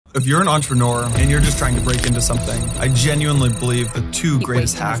If you're an entrepreneur and you're just trying to break into something, I genuinely believe the two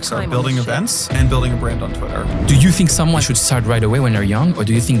greatest hacks are building events and building a brand on Twitter. Do you think someone should start right away when they're young, or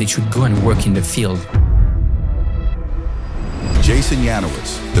do you think they should go and work in the field? Jason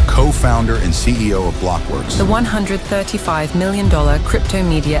Yanowitz, the co-founder and CEO of Blockworks. The $135 million crypto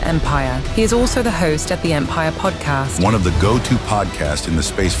media empire. He is also the host at the Empire podcast. One of the go-to podcasts in the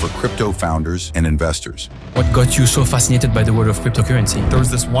space for crypto founders and investors. What got you so fascinated by the world of cryptocurrency? There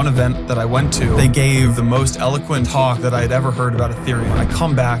was this one event that I went to. They gave the most eloquent talk that I had ever heard about Ethereum. I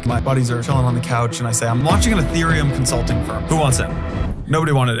come back, my buddies are chilling on the couch, and I say, I'm launching an Ethereum consulting firm. Who wants in?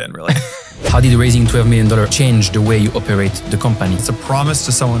 Nobody wanted in, really. How did raising $12 million change the way you operate the company? It's a promise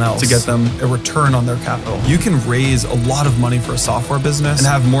to someone else to get them a return on their capital. You can raise a lot of money for a software business and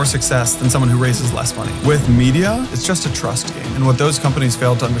have more success than someone who raises less money. With media, it's just a trust game. And what those companies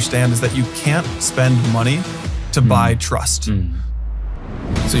fail to understand is that you can't spend money to buy trust.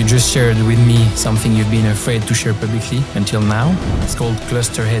 So you just shared with me something you've been afraid to share publicly until now. It's called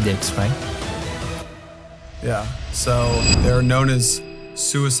cluster headaches, right? Yeah, so they're known as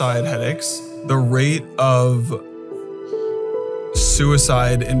suicide headaches. The rate of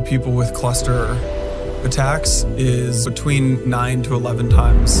suicide in people with cluster attacks is between 9 to 11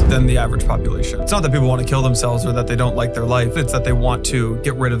 times than the average population. It's not that people want to kill themselves or that they don't like their life. It's that they want to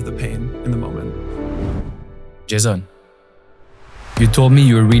get rid of the pain in the moment. Jason, you told me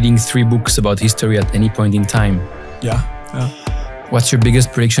you were reading 3 books about history at any point in time. Yeah. What's your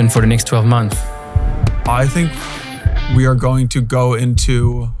biggest prediction for the next 12 months? I think we are going to go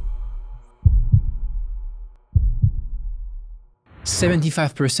into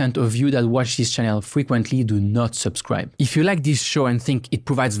 75% of you that watch this channel frequently do not subscribe. If you like this show and think it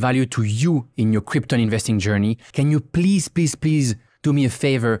provides value to you in your crypto investing journey, can you please do me a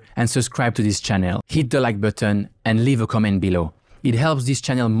favor and subscribe to this channel? Hit the like button and leave a comment below. It helps this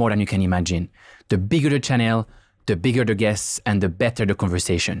channel more than you can imagine. The bigger the channel, the bigger the guests and the better the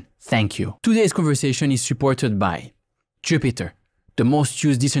conversation. Thank you. Today's conversation is supported by Jupiter, the most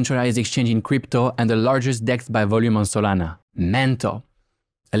used decentralized exchange in crypto and the largest DEX by volume on Solana. Mentor,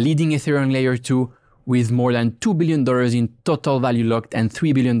 a leading Ethereum layer 2 with more than $2 billion in total value locked and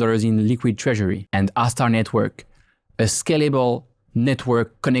 $3 billion in liquid treasury. And Astar Network, a scalable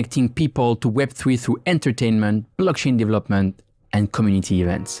network connecting people to Web3 through entertainment, blockchain development, and community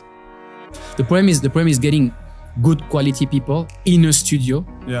events. The problem is getting good quality people in a studio.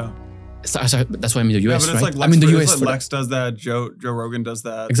 Yeah. So that's why I'm in the US, yeah, but it's right? like I'm in the US. Lex does that. Joe Rogan does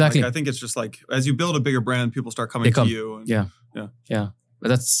that. Exactly. Like, I think it's just like as you build a bigger brand, people start coming to you. And, yeah. But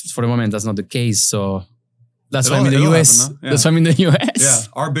that's for the moment. That's not the case. So that's why I'm in the US. Happen, yeah. That's why I'm in the US.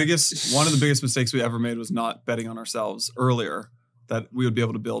 Yeah. One of the biggest mistakes we ever made was not betting on ourselves earlier that we would be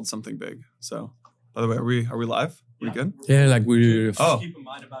able to build something big. So, by the way, are we live? Are we good? Yeah, like we. Oh.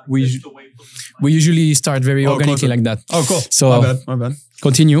 We usually start very organically like that. Oh, cool. So my bad.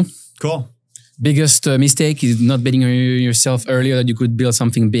 Continue. Cool. Biggest mistake is not betting on yourself earlier that you could build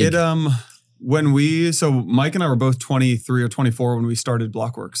something big. So Mike and I were both 23 or 24 when we started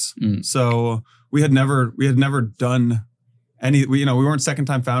Blockworks. So we had never done any. We weren't second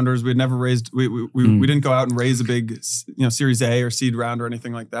time founders. We had never raised. We didn't go out and raise a big Series A or seed round or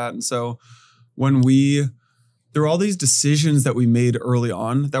anything like that. And so when there were all these decisions that we made early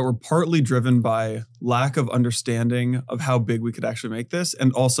on that were partly driven by lack of understanding of how big we could actually make this.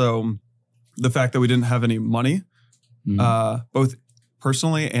 And also the fact that we didn't have any money, both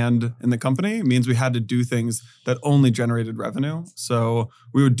personally and in the company, means we had to do things that only generated revenue. So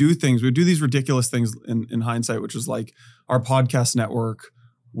we would do these ridiculous things in hindsight, which is like our podcast network.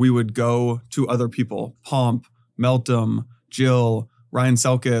 We would go to other people, Pomp, Meltem, Jill, Ryan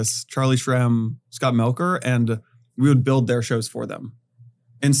Selkis, Charlie Shrem, Scott Melker, and we would build their shows for them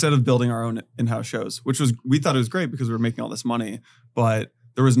instead of building our own in-house shows, we thought it was great because we were making all this money, but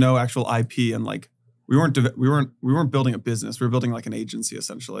there was no actual IP and like we weren't building a business. We were building like an agency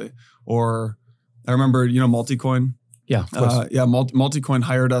essentially. Or I remember, Multicoin. Yeah, of course. Multicoin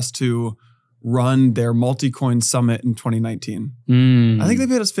hired us to run their Multicoin summit in 2019. I think they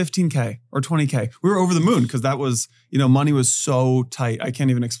paid us $15K or $20K. We were over the moon because that was, money was so tight. I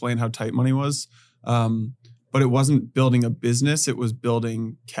can't even explain how tight money was. But it wasn't building a business. It was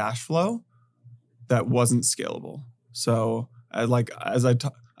building cash flow that wasn't scalable. So as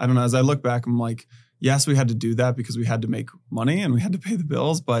I look back, I'm like, yes, we had to do that because we had to make money and we had to pay the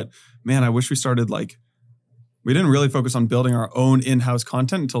bills. But man, I wish we started we didn't really focus on building our own in-house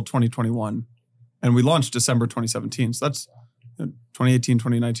content until 2021. And we launched December 2017. So that's 2018,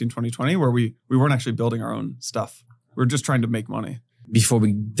 2019, 2020, where we weren't actually building our own stuff. We were just trying to make money. Before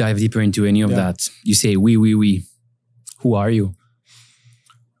we dive deeper into any of that, you say, we. Who are you?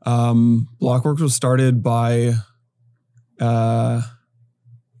 Blockworks was started by,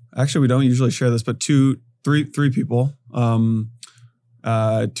 actually, we don't usually share this, but three people.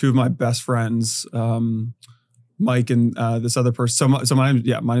 Two of my best friends, Mike and this other person. So my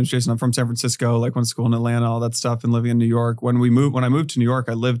name's Jason. I'm from San Francisco. Like went to school in Atlanta, all that stuff, and living in New York. When I moved to New York,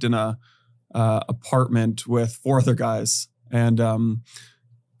 I lived in a apartment with 4 other guys, and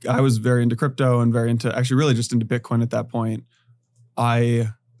I was very into crypto and very into really just into Bitcoin at that point.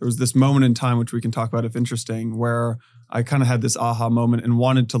 There was this moment in time, which we can talk about if interesting, where I kind of had this aha moment and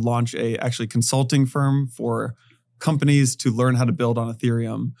wanted to launch a consulting firm for companies to learn how to build on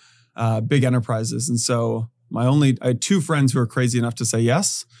Ethereum, big enterprises. And so I had 2 friends who were crazy enough to say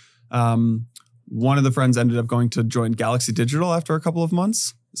yes. One of the friends ended up going to join Galaxy Digital after a couple of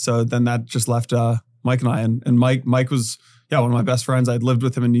months. So then that just left Mike and I. And Mike was one of my best friends. I'd lived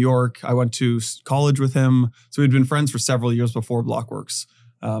with him in New York. I went to college with him. So we'd been friends for several years before Blockworks.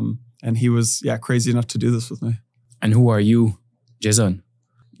 And he was crazy enough to do this with me. And who are you, Jason?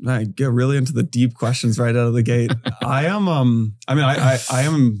 I get really into the deep questions right out of the gate. I am. I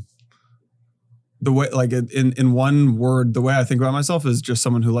am the way, like in one word, the way I think about myself is just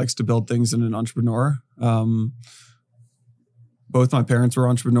someone who likes to build things and an entrepreneur. Both my parents were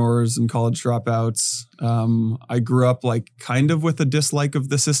entrepreneurs and college dropouts. I grew up like kind of with a dislike of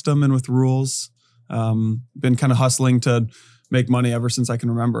the system and with rules. Been kind of hustling to make money ever since I can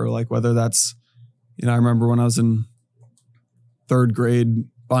remember. Like whether that's, I remember when I was in 3rd grade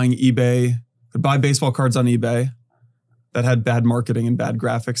buying eBay, I'd buy baseball cards on eBay that had bad marketing and bad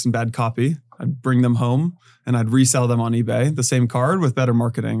graphics and bad copy. I'd bring them home and I'd resell them on eBay, the same card with better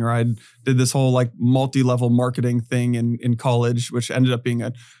marketing. Or I did this whole like multi-level marketing thing in college, which ended up being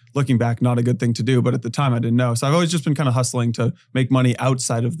looking back, not a good thing to do. But at the time I didn't know. So I've always just been kind of hustling to make money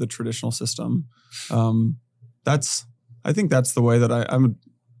outside of the traditional system. I think that's the way that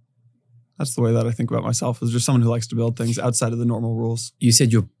that's the way that I think about myself, is just someone who likes to build things outside of the normal rules. You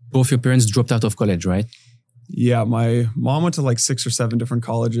said both your parents dropped out of college, right? Yeah, my mom went to like 6 or 7 different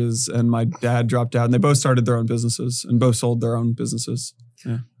colleges and my dad dropped out, and they both started their own businesses and both sold their own businesses.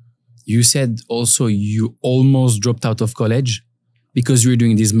 Yeah. You said also you almost dropped out of college because you were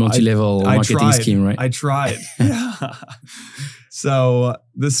doing this multi-level marketing scheme, right? I tried. Yeah. So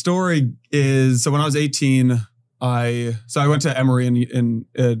the story is, when I was 18, I went to Emory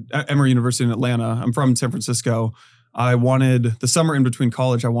Emory University in Atlanta. I'm from San Francisco. I wanted, the summer in between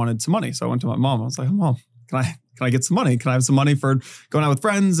college, I wanted some money. So I went to my mom. I was like, Mom, can I get some money? Can I have some money for going out with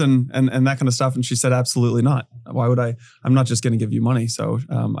friends and that kind of stuff? And she said, absolutely not. Why would I? I'm not just going to give you money. So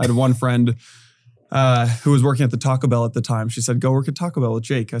I had one friend who was working at the Taco Bell at the time. She said, go work at Taco Bell with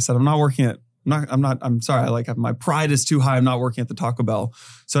Jake. I said, I'm sorry. My pride is too high. I'm not working at the Taco Bell.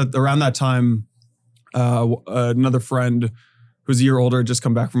 So around that time, another friend who's a year older had just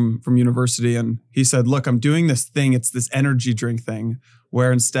come back from university, and he said, look, I'm doing this thing. It's this energy drink thing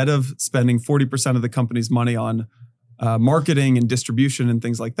where instead of spending 40% of the company's money on marketing and distribution and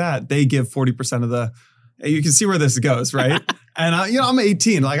things like that, they give 40% of the, you can see where this goes, right? And I'm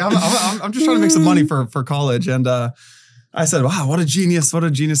 18, like I'm just trying to make some money for college. And I said, wow, what a genius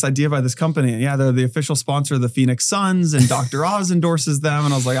idea by this company. And yeah, they're the official sponsor of the Phoenix Suns and Dr. Oz endorses them.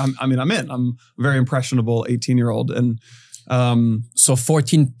 And I was like, I'm in. I'm a very impressionable 18-year-old. And so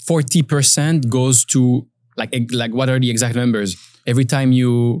 40% goes to like what are the exact numbers? Every time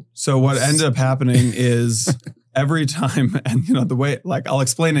you... So what ended up happening is every time, and the way, like I'll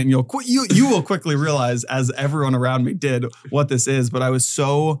explain it and you will quickly realize, as everyone around me did, what this is. But I was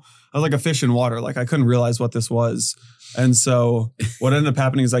like a fish in water. Like I couldn't realize what this was. And so what ended up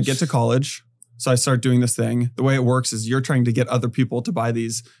happening is I get to college. So I start doing this thing. The way it works is you're trying to get other people to buy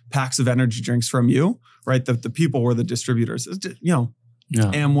these packs of energy drinks from you, right? The people were the distributors,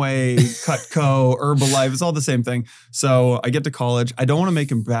 Amway, Cutco, Herbalife, it's all the same thing. So I get to college. I don't want to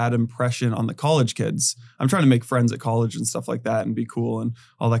make a bad impression on the college kids. I'm trying to make friends at college and stuff like that and be cool and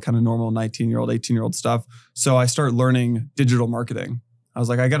all that kind of normal 19-year-old, 18-year-old stuff. So I start learning digital marketing. I was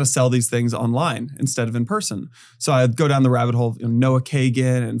like, I got to sell these things online instead of in person. So I'd go down the rabbit hole of Noah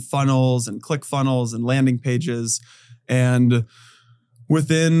Kagan and funnels and ClickFunnels and landing pages. And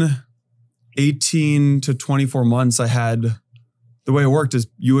within 18 to 24 months, the way it worked is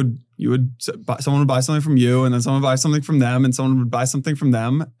someone would buy something from you, and then someone would buy something from them, and someone would buy something from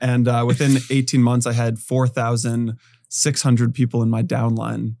them. And within 18 months, I had 4,600 people in my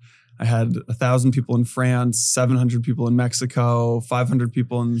downline. I had 1,000 people in France, 700 people in Mexico, 500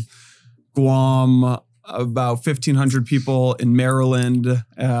 people in Guam, about 1,500 people in Maryland.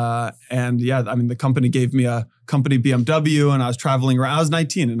 And yeah, the company gave me a company BMW, and I was traveling around. I was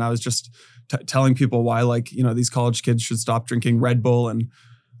 19 and I was just telling people why, these college kids should stop drinking Red Bull and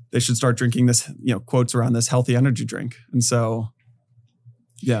they should start drinking this, quotes around this healthy energy drink. And so,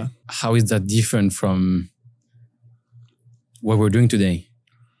 yeah. How is that different from what we're doing today?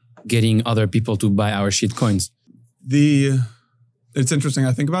 Getting other people to buy our shit coins. It's interesting.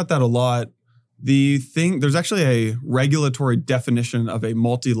 I think about that a lot. There's actually a regulatory definition of a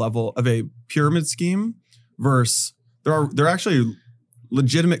multi-level, of a pyramid scheme versus there are actually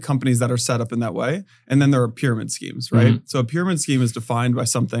legitimate companies that are set up in that way. And then there are pyramid schemes, right? So a pyramid scheme is defined by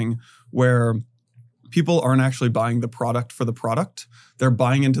something where people aren't actually buying the product for the product. They're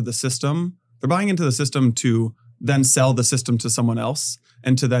buying into the system. They're buying into the system to then sell the system to someone else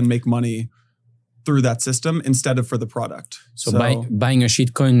and to then make money through that system instead of for the product. So buying a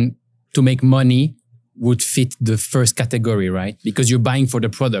shitcoin to make money would fit the first category, right? Because you're buying for the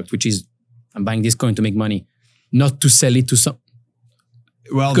product, which is, I'm buying this coin to make money, not to sell it to some.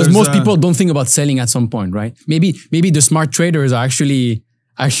 Well, because most people don't think about selling at some point, right? Maybe the smart traders are actually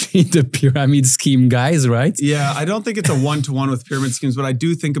the pyramid scheme guys, right? Yeah, I don't think it's a one-to-one with pyramid schemes, but I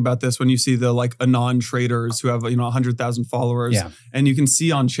do think about this when you see the anon traders who have 100,000 followers, and you can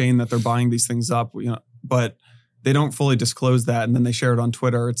see on chain that they're buying these things up, but they don't fully disclose that, and then they share it on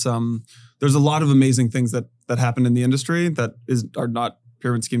Twitter. It's there's a lot of amazing things that happen in the industry that are not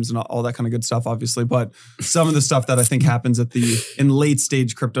pyramid schemes and all that kind of good stuff, obviously, but some of the stuff that I think happens in late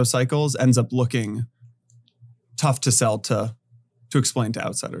stage crypto cycles ends up looking tough to sell to explain to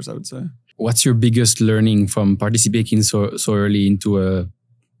outsiders, I would say. What's your biggest learning from participating so early into a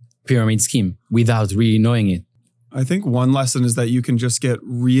pyramid scheme without really knowing it? I think one lesson is that you can just get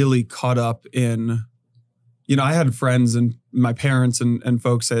really caught up in, I had friends and my parents and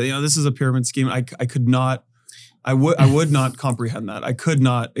folks say, this is a pyramid scheme. I would not comprehend that. I could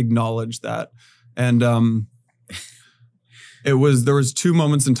not acknowledge that. And there was two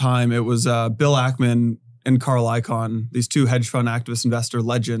moments in time. It was Bill Ackman and Carl Icahn, these two hedge fund activist investor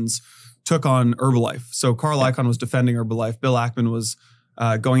legends, took on Herbalife. So Carl Icahn was defending Herbalife. Bill Ackman was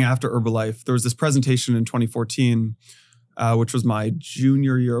going after Herbalife. There was this presentation in 2014, which was my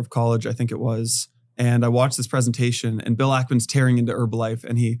junior year of college, I think it was. And I watched this presentation, and Bill Ackman's tearing into Herbalife,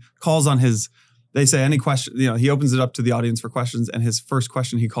 and he calls on they say any question, he opens it up to the audience for questions, and his first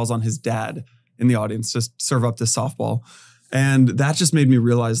question, he calls on his dad in the audience to serve up this softball. And that just made me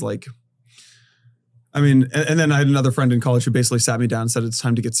realize and then I had another friend in college who basically sat me down and said, it's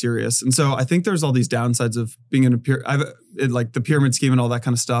time to get serious. And so I think there's all these downsides of being in the pyramid scheme and all that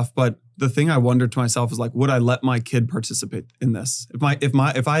kind of stuff. But the thing I wondered to myself is would I let my kid participate in this? If I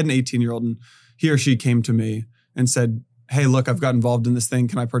had an 18-year-old and he or she came to me and said, hey, look, I've got involved in this thing.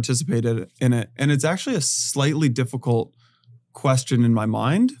 Can I participate in it? And it's actually a slightly difficult question in my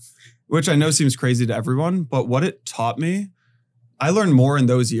mind, which I know seems crazy to everyone. But what it taught me, I learned more in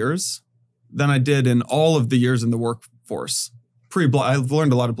those years than I did in all of the years in the workforce. I've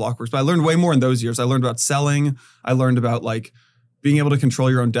learned a lot of Blockworks, but I learned way more in those years. I learned about selling. I learned about being able to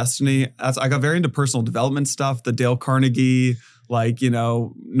control your own destiny. I got very into personal development stuff, the Dale Carnegie,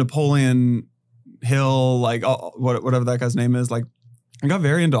 Napoleon Hill, whatever that guy's name is. I got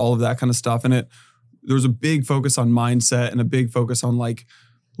very into all of that kind of stuff. And there was a big focus on mindset and a big focus on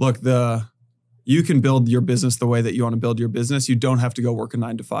you can build your business the way that you want to build your business. You don't have to go work a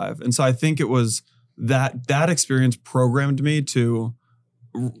 9 to 5. And so I think it was that experience programmed me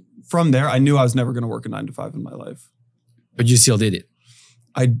from there, I knew I was never going to work a 9 to 5 in my life. But you still did it.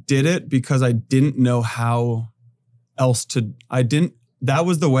 I did it because I didn't know how else that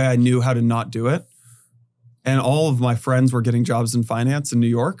was the way I knew how to not do it. And all of my friends were getting jobs in finance in New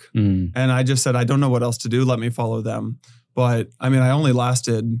York. And I just said, I don't know what else to do. Let me follow them. But I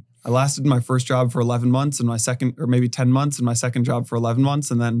lasted my first job for 11 months and my second, or maybe 10 months, and my second job for 11 months.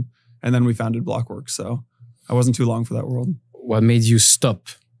 And then we founded Blockworks. So I wasn't too long for that world. What made you stop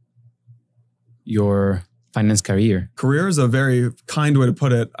your finance career? Career is a very kind way to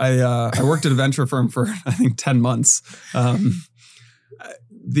put it. I worked at a venture firm for, I think, 10 months.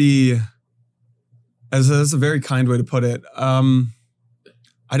 That's a very kind way to put it.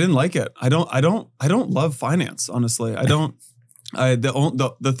 I didn't like it. I don't love finance, honestly. The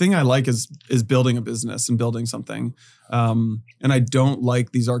thing I like is building a business and building something. And I don't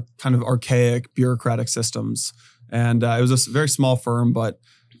like these kind of archaic bureaucratic systems. And it was a very small firm, but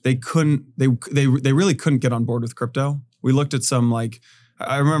they really couldn't get on board with crypto. We looked at some I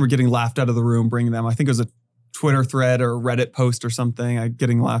remember getting laughed out of the room, bringing them, I think it was a Twitter thread or a Reddit post or something,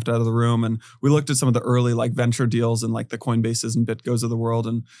 getting laughed out of the room. And we looked at some of the early venture deals and the Coinbases and BitGos of the world.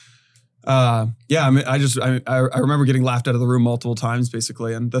 And I remember getting laughed out of the room multiple times,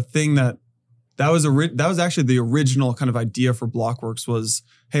 basically. And the thing that was actually the original kind of idea for Blockworks was,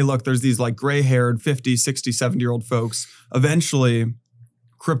 hey, look, there's these gray-haired 50, 60, 70-year-old folks. Eventually,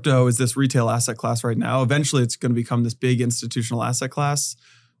 crypto is this retail asset class right now. Eventually, it's going to become this big institutional asset class.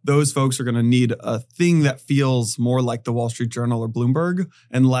 Those folks are going to need a thing that feels more like the Wall Street Journal or Bloomberg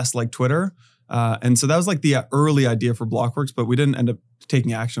and less like Twitter. And so that was like the early idea for Blockworks, but we didn't end up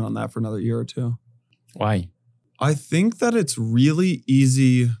taking action on that for another year or two. Why? I think that it's really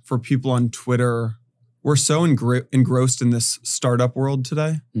easy for people on Twitter. We're so engrossed in this startup world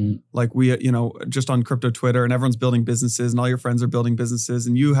today. Like we, just on crypto Twitter, and everyone's building businesses and all your friends are building businesses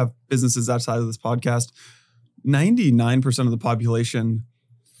and you have businesses outside of this podcast. 99% of the population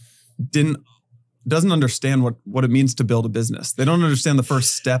doesn't understand what it means to build a business. They don't understand the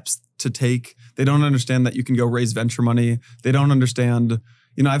first steps to take. They don't understand that you can go raise venture money. They don't understand,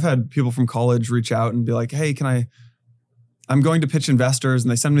 I've had people from college reach out and be like, hey, I'm going to pitch investors,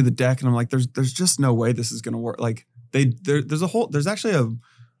 and they send me the deck and I'm like, there's just no way this is going to work. Like there's actually a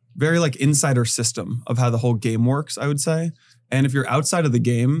very like insider system of how the whole game works, I would say. And if you're outside of the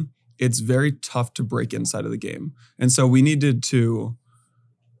game, it's very tough to break inside of the game. And so we needed to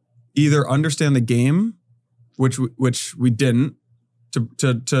either understand the game, which we didn't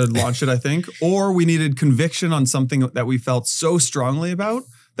to launch it, I think, or we needed conviction on something that we felt so strongly about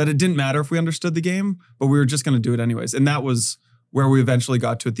that it didn't matter if we understood the game, but we were just going to do it anyways. And that was where we eventually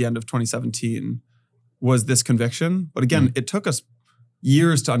got to at the end of 2017, was this conviction. But again, it took us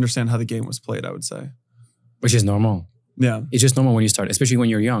years to understand how the game was played, I would say. Which is normal. Yeah. It's just normal when you start, especially when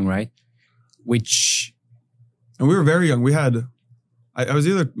you're young, right? And we were very young. We had...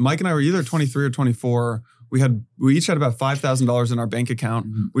 Mike and I were either 23 or 24. We each had about $5,000 in our bank account.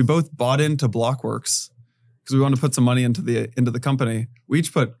 We both bought into Blockworks because we wanted to put some money into the company. We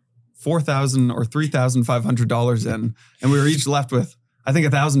each put $4,000 or $3,500 in, and we were each left with, I think,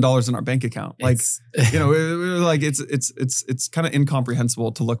 $1,000 in our bank account. Like, we were like, it's kind of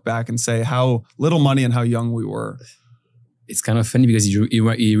incomprehensible to look back and say how little money and how young we were. It's kind of funny because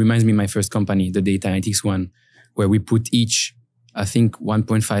it reminds me of my first company, the data analytics one, where we put each, I think,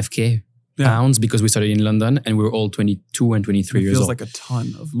 1.5K pounds because we started in London and we were all 22 and 23 years old. It feels like a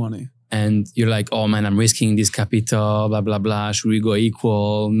ton of money. And you're like, oh man, I'm risking this capital, blah, blah, blah. Should we go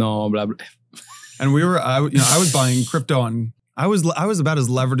equal? No, blah, blah. And I was buying crypto on, I was about as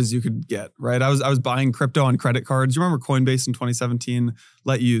levered as you could get, right? I was buying crypto on credit cards. You remember Coinbase in 2017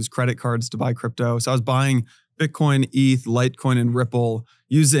 let you use credit cards to buy crypto. So I was buying Bitcoin, ETH, Litecoin, and Ripple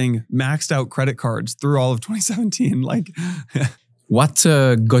using maxed out credit cards through all of 2017. Like, what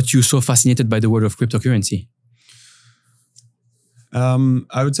got you so fascinated by the world of cryptocurrency?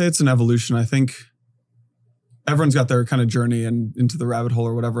 I would say it's an evolution. I think everyone's got their kind of journey and into the rabbit hole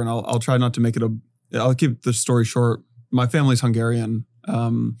or whatever. And I'll try not to make it I'll keep the story short. My family's Hungarian.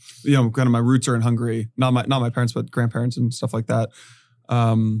 Kind of my roots are in Hungary. Not my parents, but grandparents and stuff like that.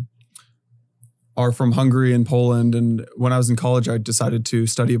 Are from Hungary and Poland. And when I was in college, I decided to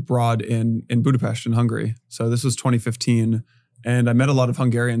study abroad in Budapest in Hungary. So this was 2015. And I met a lot of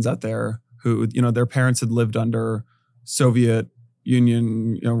Hungarians out there who, their parents had lived under Soviet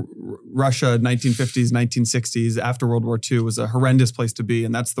Union, Russia, 1950s, 1960s, after World War II was a horrendous place to be.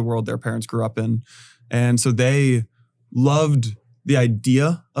 And that's the world their parents grew up in. And so they loved the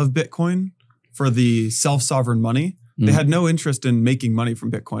idea of Bitcoin for the self-sovereign money. They had no interest in making money from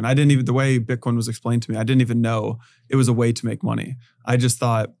Bitcoin. The way Bitcoin was explained to me, I didn't even know it was a way to make money. I just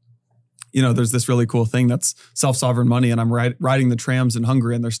thought, there's this really cool thing that's self-sovereign money, and I'm riding the trams in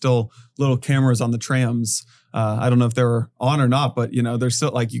Hungary, and there's still little cameras on the trams. I don't know if they're on or not, but there's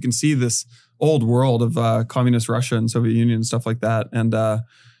still, like, you can see this old world of communist Russia and Soviet Union and stuff like that. And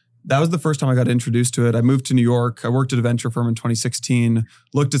that was the first time I got introduced to it. I moved to New York. I worked at a venture firm in 2016,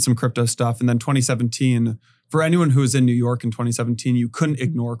 looked at some crypto stuff, and then 2017. For anyone who was in New York in 2017, you couldn't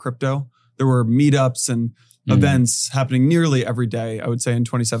ignore crypto. There were meetups and events happening nearly every day, I would say, in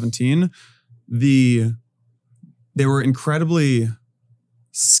 2017. They were incredibly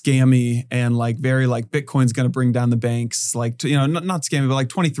scammy and very Bitcoin's going to bring down the banks. Not scammy, but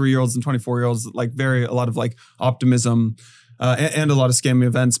 23-year-olds and 24-year-olds, a lot of optimism and a lot of scammy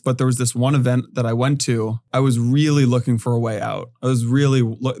events. But there was this one event that I went to. I was really looking for a way out. I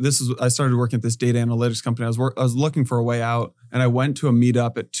started working at this data analytics company. I was looking for a way out, and I went to a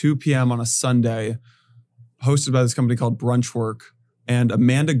meetup at 2 p.m. on a Sunday, hosted by this company called Brunchwork. And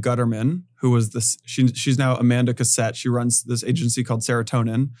Amanda Gutterman, who was she's now Amanda Cassette. She runs this agency called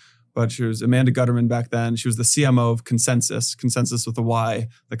Serotonin, but she was Amanda Gutterman back then. She was the CMO of Consensus with a Y,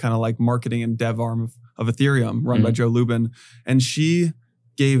 the kind of marketing and dev arm of Ethereum run by Joe Lubin. And she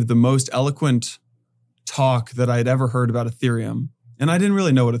gave the most eloquent talk that I had ever heard about Ethereum. And I didn't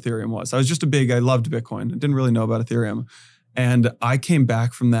really know what Ethereum was. I loved Bitcoin. I didn't really know about Ethereum. And I came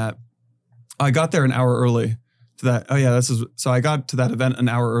back from that. I got there an hour early to that. Oh yeah, so I got to that event an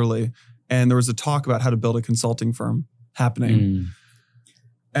hour early, and there was a talk about how to build a consulting firm happening.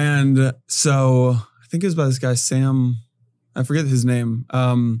 And so I think it was by this guy, Sam, I forget his name.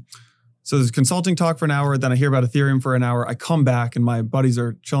 So there's a consulting talk for an hour. Then I hear about Ethereum for an hour. I come back and my buddies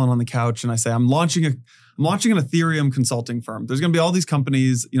are chilling on the couch, and I say, I'm launching an Ethereum consulting firm. There's going to be all these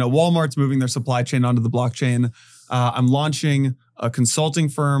companies, Walmart's moving their supply chain onto the blockchain. I'm launching a consulting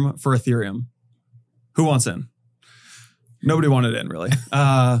firm for Ethereum. Who wants in? Nobody wanted in, really.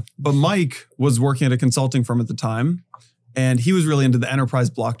 But Mike was working at a consulting firm at the time, and he was really into the enterprise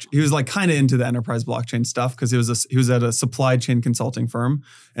blockchain. He was like kind of into the enterprise blockchain stuff because he was at a supply chain consulting firm,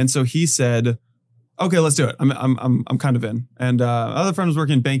 and so he said, "Okay, let's do it. I'm kind of in." And other friend was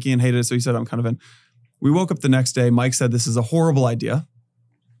working in banking and hated it, so he said, "I'm kind of in." We woke up the next day. Mike said, "This is a horrible idea.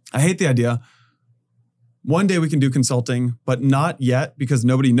 I hate the idea. One day we can do consulting, but not yet because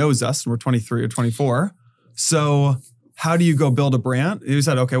nobody knows us and we're 23 or 24. So how do you go build a brand?" And he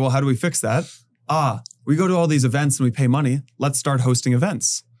said, "Okay, well, how do we fix that?" We go to all these events and we pay money. Let's start hosting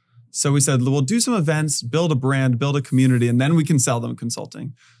events. So we said, we'll do some events, build a brand, build a community, and then we can sell them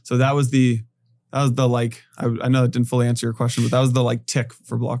consulting. So that was the like, I know it didn't fully answer your question, but that was the like tick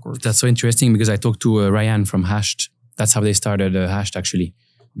for Blockworks. That's so interesting because I talked to Ryan from Hashed. That's how they started Hashed, actually,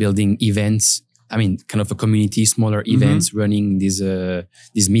 building events. I mean, kind of a community, smaller events, running these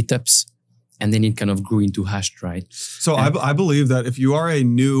meetups. And then it kind of grew into Hashed, right? So I believe that if you're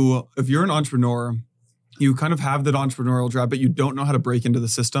an entrepreneur, you kind of have that entrepreneurial drive, but you don't know how to break into the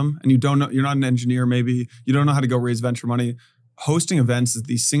system, and you're not an engineer, maybe you don't know how to go raise venture money. Hosting events is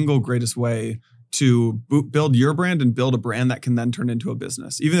the single greatest way to build your brand and build a brand that can then turn into a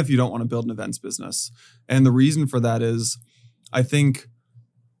business, even if you don't want to build an events business. And the reason for that is, I think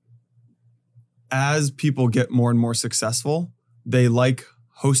as people get more and more successful, they like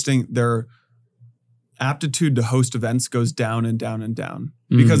hosting. Their aptitude to host events goes down and down and down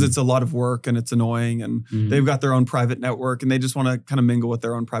because it's a lot of work and it's annoying, and they've got their own private network and they just want to kind of mingle with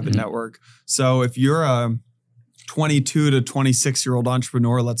their own private network. So if you're a 22 to 26-year-old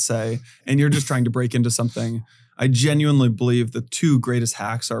entrepreneur, let's say, and you're just trying to break into something, I genuinely believe the two greatest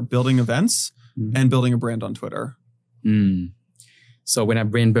hacks are building events and building a brand on Twitter. So when I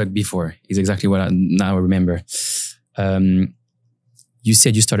brain bugged before, is exactly what I now remember. You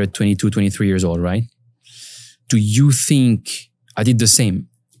said you started 22, 23 years old, right? Do you think I did the same?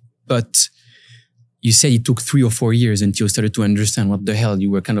 But you said it took 3 or 4 years until you started to understand what the hell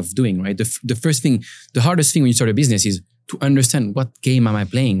you were kind of doing, right? The hardest thing when you start a business is to understand what game am I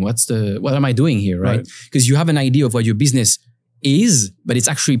playing? What am I doing here, right? Because you have an idea of what your business is, but it's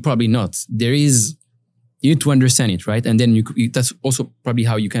actually probably not. You need to understand it, right? And then that's also probably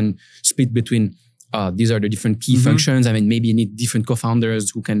how you can split between these are the different key functions. I mean, maybe you need different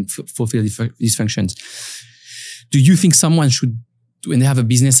co-founders who can fulfill these functions. Do you think someone should, when they have a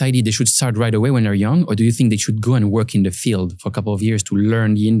business idea, they should start right away when they're young? Or do you think they should go and work in the field for a couple of years to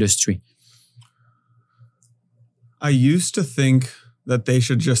learn the industry? I used to think that they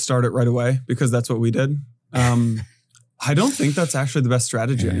should just start it right away because that's what we did. I don't think that's actually the best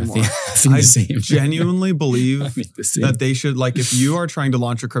strategy anymore. I genuinely believe that they should, like, if you are trying to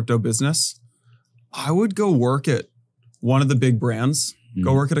launch a crypto business, I would go work at one of the big brands.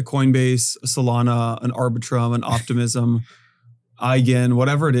 Go work at a Coinbase, a Solana, an Arbitrum, an Optimism, Eigen,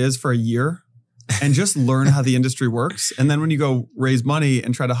 whatever it is, for a year, and just learn how the industry works. And then when you go raise money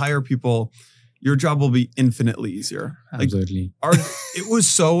and try to hire people, your job will be infinitely easier. Absolutely. It was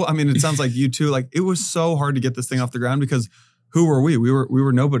so, I mean, it sounds like you too, like it was so hard to get this thing off the ground because who were we? We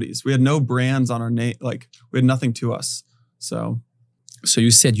were nobodies. We had no brands on our name. Like we had nothing to us. So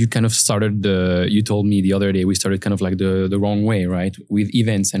you said you kind of started you told me the other day, we started kind of like the wrong way, right? With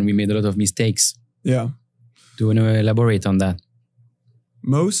events, and we made a lot of mistakes. Yeah. Do you want to elaborate on that?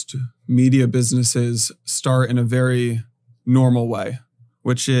 Most media businesses start in a very normal way,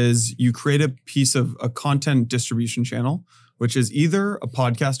 which is you create a piece of a content distribution channel, which is either a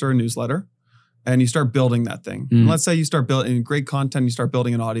podcast or a newsletter, and you start building that thing. And let's say you start building great content, you start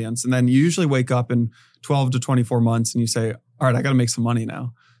building an audience, and then you usually wake up in 12 to 24 months and you say, all right, I got to make some money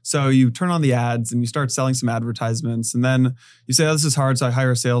now. So you turn on the ads and you start selling some advertisements, and then you say, oh, this is hard. So I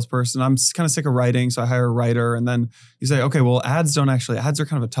hire a salesperson. I'm kind of sick of writing. So I hire a writer. And then you say, okay, well, ads are kind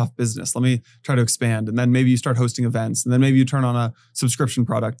of a tough business. Let me try to expand. And then maybe you start hosting events, and then maybe you turn on a subscription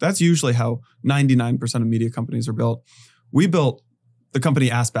product. That's usually how 99% of media companies are built. We built the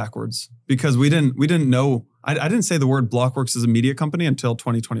company ass backwards because we didn't know. I didn't say the word Blockworks is a media company until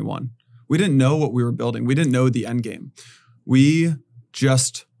 2021. We didn't know what we were building. We didn't know the end game. We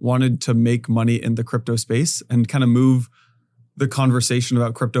just wanted to make money in the crypto space and kind of move the conversation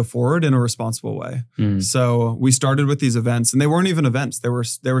about crypto forward in a responsible way. So we started with these events, and they weren't even events. They were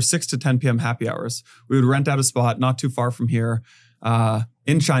 6 to 10 p.m. happy hours. We would rent out a spot not too far from here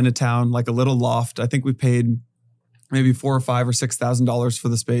in Chinatown, like a little loft. I think we paid maybe $4,000 or $5,000 or $6,000 for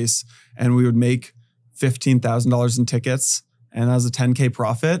the space, and we would make $15,000 in tickets, and that was a 10K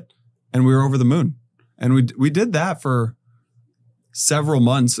profit, and we were over the moon. And we did that for several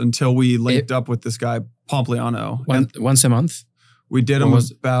months until we linked up with this guy, Pompliano. Once a month? We did them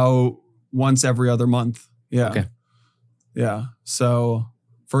about once every other month. Yeah. Okay. Yeah. So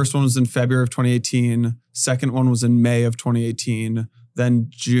first one was in February of 2018. Second one was in May of 2018. Then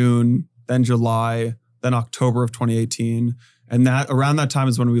June, then July, then October of 2018. And around that time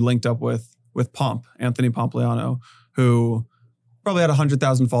is when we linked up with Anthony Pompliano, who probably had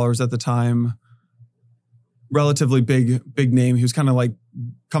 100,000 followers at the time. Relatively big name. He was kind of like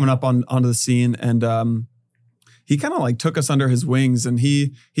coming up onto the scene, and he kind of like took us under his wings. And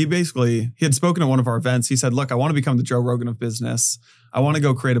he had spoken at one of our events. He said, "Look, I want to become the Joe Rogan of business. I want to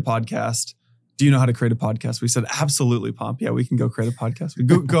go create a podcast. Do you know how to create a podcast?" We said, "Absolutely, Pomp. Yeah, we can go create a podcast." We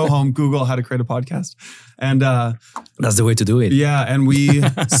go home, Google how to create a podcast, and that's the way to do it. Yeah, and we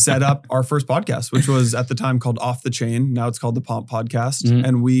set up our first podcast, which was at the time called Off the Chain. Now it's called the Pomp Podcast,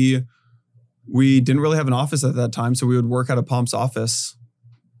 and we didn't really have an office at that time, so we would work out of Pomp's office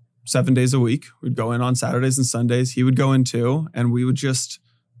 7 days a week. We'd go in on Saturdays and Sundays. He would go in too, and we would just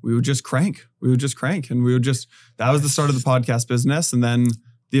crank. And that was the start of the podcast business. And then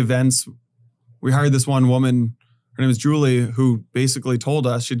the events, we hired this one woman, her name is Julie, who basically told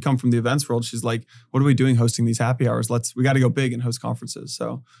us, she'd come from the events world. She's like, "What are we doing hosting these happy hours? We got to go big and host conferences."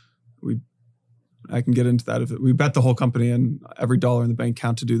 So I can get into that. We bet the whole company and every dollar in the bank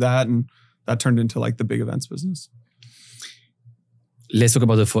account to do that. And that turned into like the big events business. Let's talk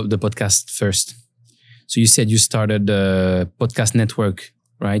about the podcast first. So you said you started a podcast network,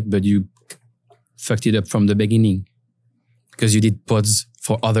 right? But you fucked it up from the beginning because you did pods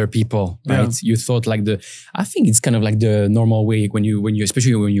for other people, right? Yeah. You thought I think it's kind of like the normal way when you,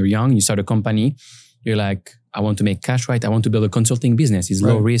 especially when you're young, you start a company, you're like, I want to make cash, right? I want to build a consulting business. It's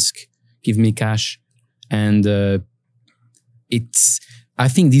low risk, give me cash. And I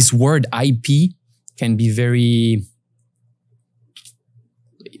think this word IP can be very,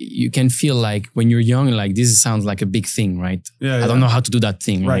 you can feel like when you're young, like this sounds like a big thing, right? I don't know how to do that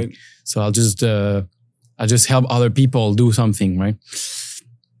thing, right? So I'll just help other people do something, right?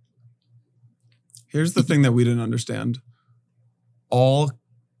 Here's the thing that we didn't understand. All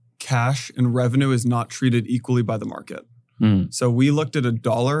cash and revenue is not treated equally by the market. So we looked at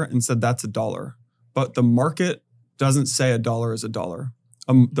 $1 and said, that's $1. But the market doesn't say $1 is $1.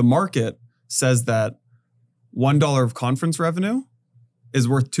 The market says that $1 of conference revenue is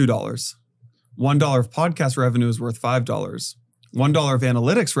worth $2. $1 of podcast revenue is worth $5. $1 of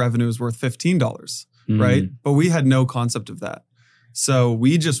analytics revenue is worth $15, right? But we had no concept of that. So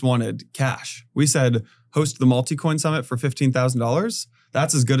we just wanted cash. We said, host the Multicoin Summit for $15,000.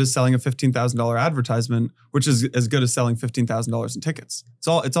 That's as good as selling a $15,000 advertisement, which is as good as selling $15,000 in tickets.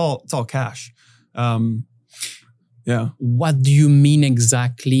 It's all cash. Yeah. What do you mean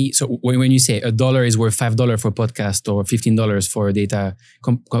exactly? So when you say $1 is worth $5 for a podcast or $15 for a data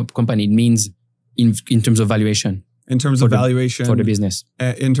company, it means in terms of valuation. In terms of valuation. For the business.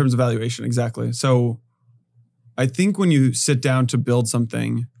 In terms of valuation, exactly. So I think when you sit down to build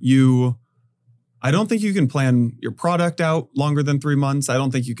something, I don't think you can plan your product out longer than 3 months. I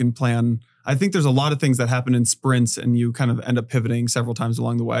don't think you can I think there's a lot of things that happen in sprints and you kind of end up pivoting several times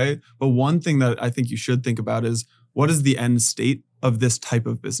along the way. But one thing that I think you should think about is, what is the end state of this type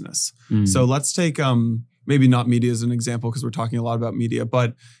of business? So let's take maybe not media as an example, because we're talking a lot about media.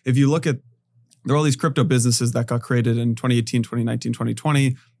 But if you look at, there are all these crypto businesses that got created in 2018, 2019,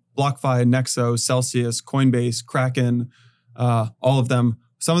 2020, BlockFi, Nexo, Celsius, Coinbase, Kraken, all of them.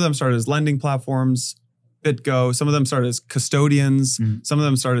 Some of them started as lending platforms, BitGo. Some of them started as custodians. Some of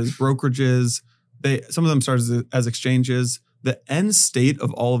them started as brokerages. Some of them started as exchanges. The end state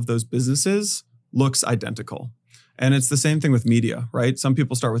of all of those businesses looks identical. And it's the same thing with media, right? Some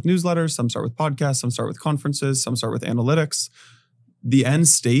people start with newsletters, some start with podcasts, some start with conferences, some start with analytics. The end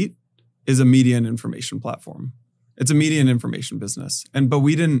state is a media and information platform. It's a media and information business. But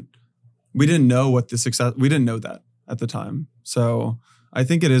we didn't know what the success, we didn't know that at the time. So I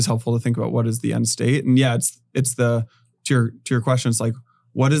think it is helpful to think about what is the end state. And yeah, it's to your question, it's like,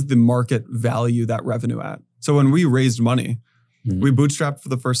 what is the market value that revenue at? So when we raised money, we bootstrapped for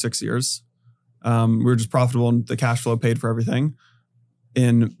the first 6 years. We were just profitable and the cash flow paid for everything.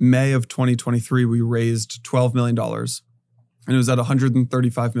 In May of 2023, we raised $12 million and it was at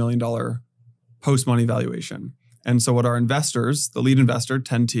 $135 million post-money valuation. And so what our investors, the lead investor,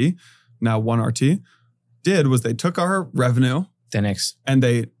 10T, now 1RT, did was they took our revenue 10x. and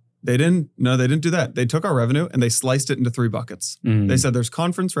they didn't do that. They took our revenue and they sliced it into 3 buckets. They said there's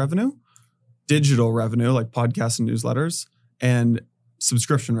conference revenue, digital revenue, like podcasts and newsletters, and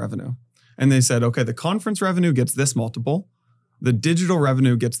subscription revenue. And they said, okay, the conference revenue gets this multiple, the digital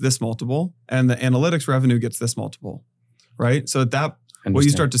revenue gets this multiple, and the analytics revenue gets this multiple, right? So that what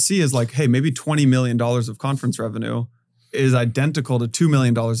you start to see is like, hey, maybe $20 million of conference revenue is identical to $2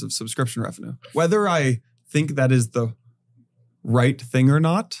 million of subscription revenue. Whether I think that is the right thing or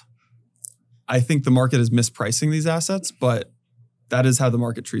not, I think the market is mispricing these assets, but that is how the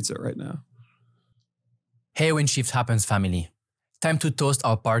market treats it right now. Hey, when shift happens, family. Time to toast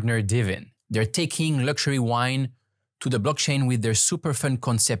our partner, Divin. They're taking luxury wine to the blockchain with their super fun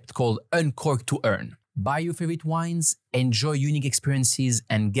concept called Uncork to Earn. Buy your favorite wines, enjoy unique experiences,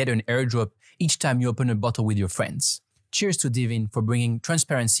 and get an airdrop each time you open a bottle with your friends. Cheers to Divin for bringing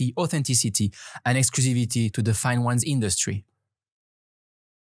transparency, authenticity, and exclusivity to the fine wines industry.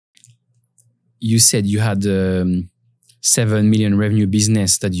 You said you had a 7 million revenue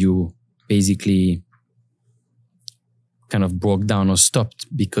business that you basically kind of broke down or stopped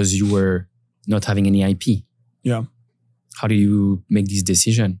because you were not having any IP. Yeah. How do you make this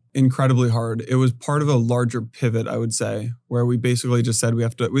decision? Incredibly hard. It was part of a larger pivot, I would say, where we basically just said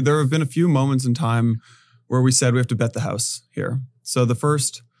there have been a few moments in time where we said we have to bet the house here. So the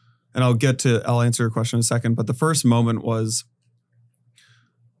first, and I'll answer your question in a second, but the first moment was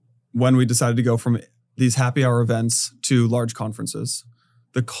when we decided to go from these happy hour events to large conferences.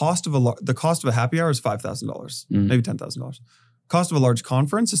 The cost of a happy hour is $5,000, maybe $10,000. Cost of a large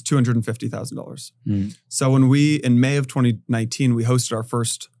conference is $250,000. So in May of 2019, we hosted our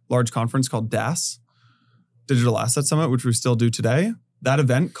first large conference called DAS, Digital Asset Summit, which we still do today. That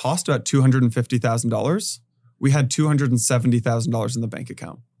event cost about $250,000. We had $270,000 in the bank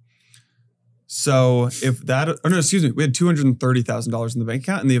account. So we had $230,000 in the bank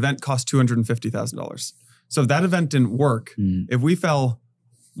account and the event cost $250,000. So if that event didn't work, if we fell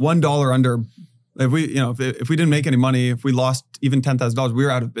 $1 under, if we didn't make any money, if we lost even $10,000, we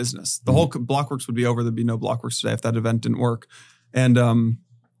were out of business. The whole Blockworks would be over. There'd be no Blockworks today if that event didn't work. And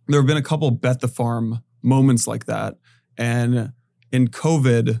there have been a couple bet the farm moments like that. And in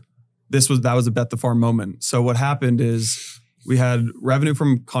COVID, that was a bet the farm moment. So what happened is we had revenue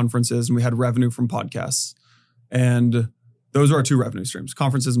from conferences and we had revenue from podcasts. And those were our 2 revenue streams,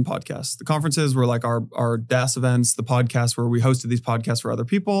 conferences and podcasts. The conferences were like our DAS events, the podcasts where we hosted these podcasts for other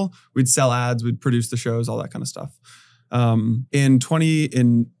people. We'd sell ads, we'd produce the shows, all that kind of stuff. In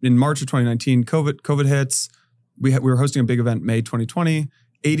March of 2019, COVID hits. We were hosting a big event May 2020.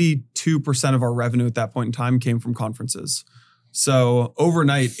 82% of our revenue at that point in time came from conferences. So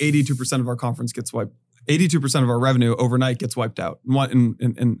overnight, 82% of our conference gets wiped. 82% of our revenue overnight gets wiped out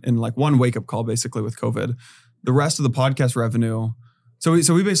in like one wake up call, basically with COVID. The rest of the podcast revenue. So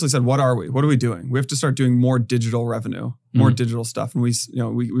we basically said, what are we? What are we doing? We have to start doing more digital revenue, more digital stuff. And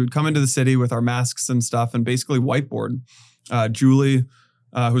we would come into the city with our masks and stuff and basically whiteboard. Julie,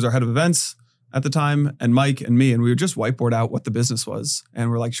 who's our head of events at the time, and Mike and me, and we would just whiteboard out what the business was. And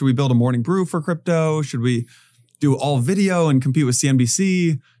we're like, should we build a morning brew for crypto? Should we do all video and compete with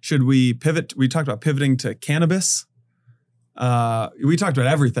CNBC? Should we pivot? We talked about pivoting to cannabis. We talked about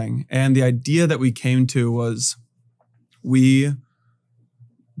everything. And the idea that we came to was there's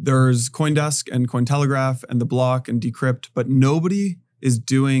CoinDesk and Cointelegraph and The Block and Decrypt, but nobody is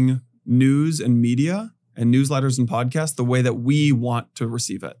doing news and media and newsletters and podcasts the way that we want to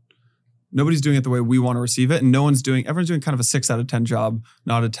receive it. Nobody's doing it the way we want to receive it. And everyone's doing kind of a 6 out of 10 job,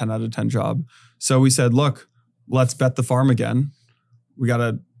 not a 10 out of 10 job. So we said, look, let's bet the farm again. We got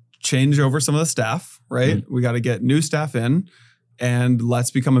to change over some of the staff, right? We got to get new staff in and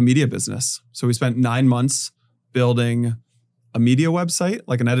let's become a media business. So we spent 9 months building a media website,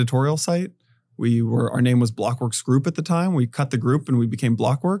 like an editorial site. Our name was Blockworks Group at the time. We cut the group and we became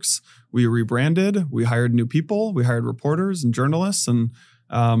Blockworks. We rebranded, we hired new people, we hired reporters and journalists. And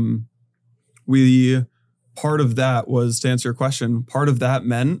part of that was, to answer your question, part of that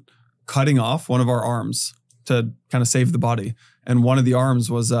meant cutting off one of our arms to kind of save the body. And one of the arms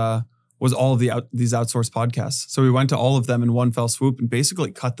was all of these outsourced podcasts. So we went to all of them in one fell swoop and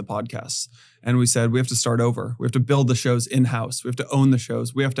basically cut the podcasts. And we said, we have to start over. We have to build the shows in-house. We have to own the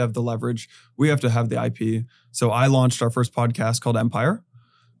shows. We have to have the leverage. We have to have the IP. So I launched our first podcast called Empire.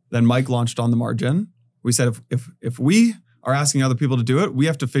 Then Mike launched On the Margin. We said, if we are asking other people to do it, we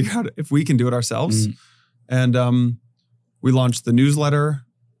have to figure out if we can do it ourselves. And we launched the newsletter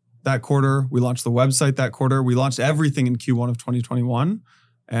that quarter. We launched the website that quarter. We launched everything in Q1 of 2021.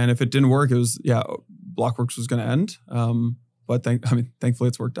 And if it didn't work, it was, Blockworks was going to end. But thankfully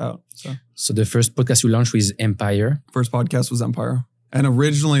it's worked out. So the first podcast you launched was Empire. First podcast was Empire. And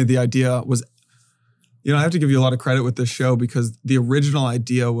originally the idea was, I have to give you a lot of credit with this show because the original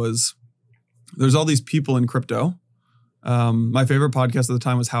idea was there's all these people in crypto. My favorite podcast at the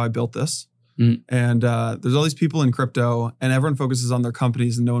time was How I Built This. And there's all these people in crypto and everyone focuses on their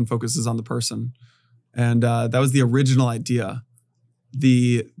companies and no one focuses on the person. And that was the original idea.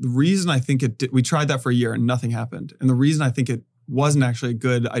 The reason I think we tried that for a year and nothing happened. And the reason I think it wasn't actually a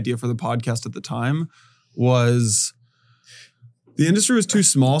good idea for the podcast at the time was the industry was too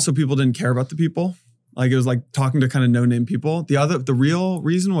small, so people didn't care about the people. Like it was like talking to kind of no-name people. The real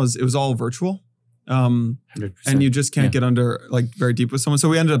reason was it was all virtual. 100%. And you just can't get under like very deep with someone. So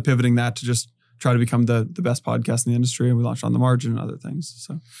we ended up pivoting that to just try to become the best podcast in the industry. And we launched On the Margin and other things.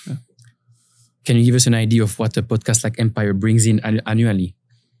 So yeah. Can you give us an idea of what a podcast like Empire brings in annually?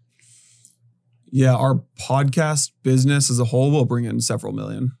 Yeah, our podcast business as a whole will bring in several $1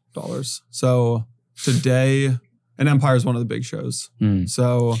 million. So today, and Empire is one of the big shows.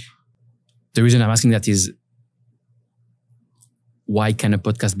 So the reason I'm asking that is why can a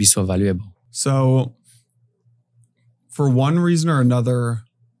podcast be so valuable? So for one reason or another,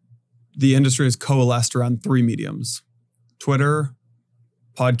 the industry has coalesced around 3 mediums: Twitter,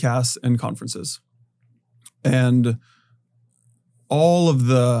 podcasts, and conferences. And all of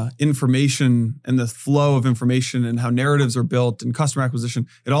the information and the flow of information and how narratives are built and customer acquisition,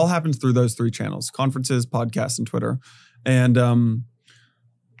 it all happens through those 3 channels: conferences, podcasts, and Twitter. And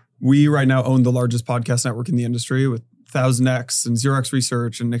we right now own the largest podcast network in the industry with 1000X and 0X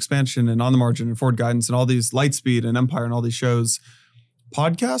Research and Expansion and On the Margin and Forward Guidance and all these Lightspeed and Empire and all these shows.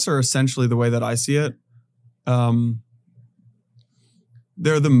 Podcasts are essentially, the way that I see it,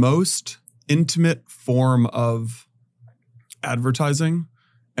 they're the most intimate form of advertising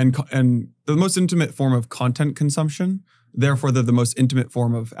and the most intimate form of content consumption. Therefore, they're the most intimate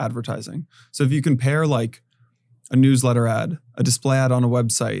form of advertising. So if you compare like a newsletter ad, a display ad on a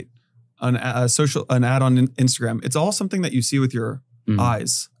website, an ad on Instagram, it's all something that you see with your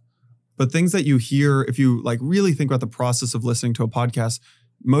eyes. But things that you hear, if you like really think about the process of listening to a podcast,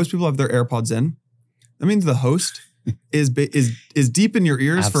 most people have their AirPods in. That means the host is deep in your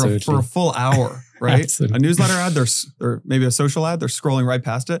ears for a full hour, right? A newsletter ad, or maybe a social ad, they're scrolling right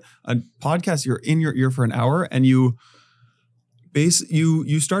past it. A podcast, you're in your ear for an hour, and you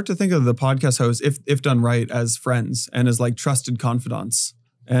start to think of the podcast host, if done right, as friends and as like trusted confidants.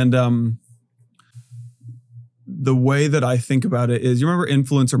 And the way that I think about it is, you remember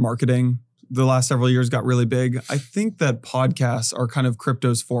influencer marketing? The last several years got really big. I think that podcasts are kind of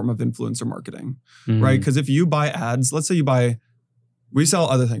crypto's form of influencer marketing, right? Because if you buy ads, let's say we sell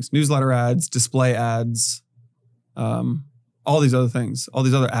other things, newsletter ads, display ads, all these other things, all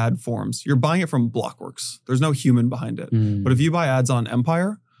these other ad forms. You're buying it from Blockworks. There's no human behind it. But if you buy ads on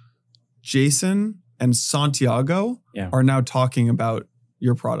Empire, Jason and Santiago are now talking about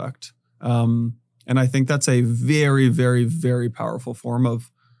your product. And I think that's a very, very, very powerful form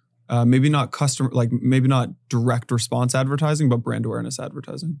of maybe not maybe not direct response advertising, but brand awareness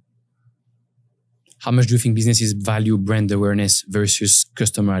advertising. How much do you think businesses value brand awareness versus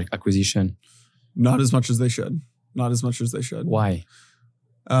customer acquisition? Not as much as they should. Not as much as they should. Why?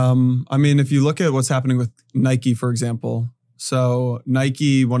 I mean, if you look at what's happening with Nike, for example. So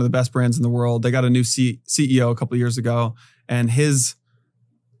Nike, one of the best brands in the world, they got a new CEO a couple of years ago, and his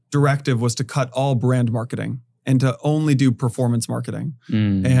directive was to cut all brand marketing and to only do performance marketing.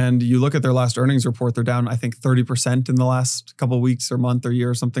 And you look at their last earnings report, they're down, I think, 30% in the last couple of weeks or month or year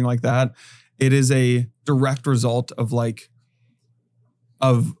or something like that. It is a direct result of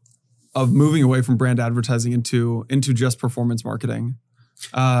of moving away from brand advertising into just performance marketing.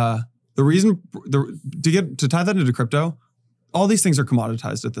 To tie that into crypto, all these things are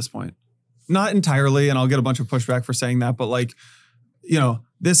commoditized at this point. Not entirely, and I'll get a bunch of pushback for saying that, but like,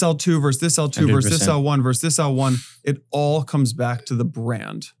 this L2 versus this L2 100%. Versus this L1 versus this L1, it all comes back to the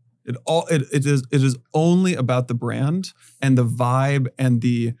brand. It is only about the brand and the vibe and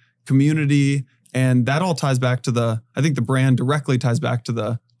the community, and that all ties back to I think the brand directly ties back to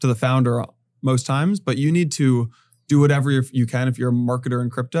the founder most times, but you need to do whatever you can if you're a marketer in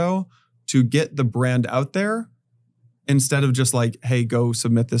crypto to get the brand out there instead of just like, hey, go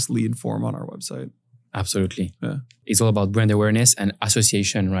submit this lead form on our website. Absolutely. Yeah. It's all about brand awareness and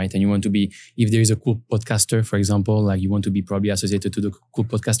association, right? And you want to be, if there is a cool podcaster, for example, like you want to be probably associated to the cool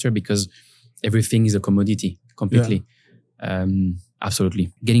podcaster because everything is a commodity completely. Yeah.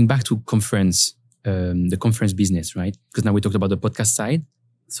 Absolutely. Getting back to the conference business, right? Because now we talked about the podcast side.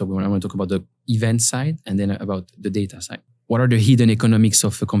 So I want to talk about the event side and then about the data side. What are the hidden economics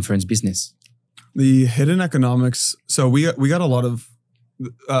of a conference business? The hidden economics. So we got a lot of,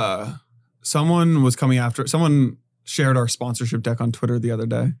 someone shared our sponsorship deck on Twitter the other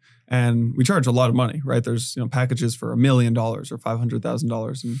day, and we charge a lot of money, right? There's, packages for $1 million or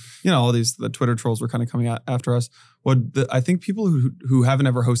 $500,000. And, all the Twitter trolls were kind of coming after us. I think people who haven't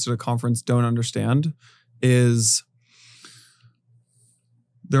ever hosted a conference don't understand is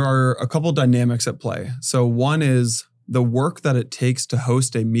there are a couple dynamics at play. So one is the work that it takes to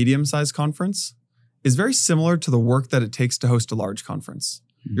host a medium-sized conference is very similar to the work that it takes to host a large conference.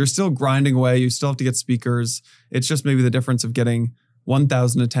 You're still grinding away. You still have to get speakers. It's just maybe the difference of getting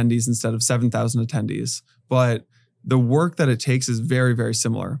 1,000 attendees instead of 7,000 attendees. But the work that it takes is very, very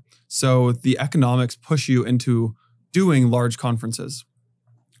similar. So the economics push you into doing large conferences.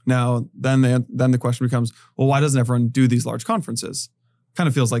 Now, then the question becomes, well, why doesn't everyone do these large conferences? Kind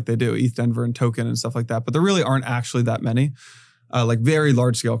of feels like they do, ETH Denver and Token and stuff like that. But there really aren't actually that many, like very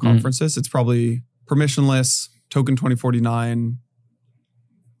large scale conferences. It's probably Permissionless, Token 2049,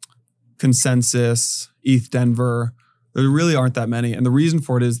 Consensus, ETH Denver. There really aren't that many. And the reason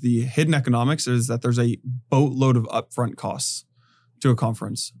for it is the hidden economics is that there's a boatload of upfront costs to a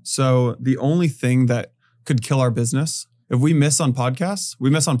conference. So the only thing that could kill our business, if we miss on podcasts, we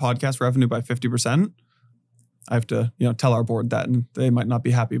miss on podcast revenue by 50%. I have to, tell our board that, and they might not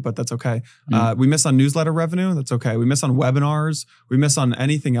be happy, but that's okay. We miss on newsletter revenue, that's okay. We miss on webinars, we miss on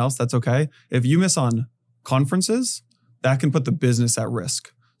anything else, that's okay. If you miss on conferences, that can put the business at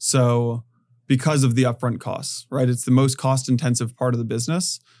risk. So because of the upfront costs, right? It's the most cost-intensive part of the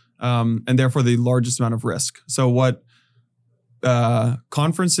business, and therefore the largest amount of risk. So what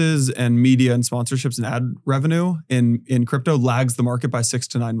conferences and media and sponsorships and ad revenue in crypto lags the market by 6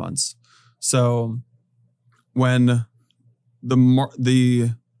 to 9 months. So when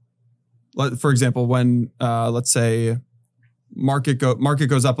for example, when let's say market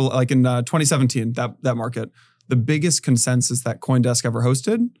goes up, like in 2017, that market, the biggest consensus that CoinDesk ever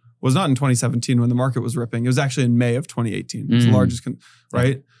hosted was not in 2017 when the market was ripping. It was actually in May of 2018. It was the largest,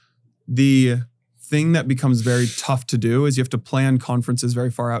 right? The thing that becomes very tough to do is you have to plan conferences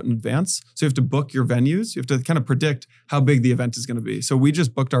very far out in advance. So you have to book your venues. You have to kind of predict how big the event is going to be. So we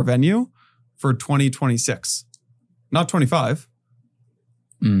just booked our venue for 2026, not 25.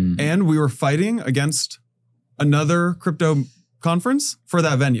 And we were fighting against another crypto conference for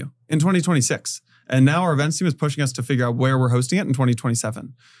that venue in 2026. And now our events team is pushing us to figure out where we're hosting it in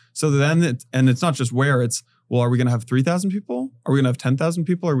 2027. So then, it's not just where, it's, well, are we going to have 3,000 people? Are we going to have 10,000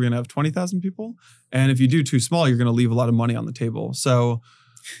 people? Are we going to have 20,000 people? And if you do too small, you're going to leave a lot of money on the table. So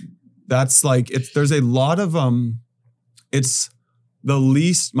that's like, there's a lot of, it's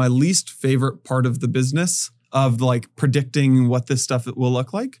my least favorite part of the business of like predicting what this stuff will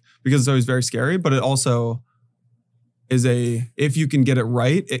look like, because it's always very scary, but it also is if you can get it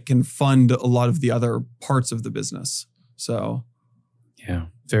right, it can fund a lot of the other parts of the business. So yeah,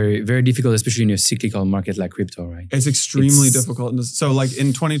 very, very difficult, especially in a cyclical market like crypto, right? It's extremely difficult. So like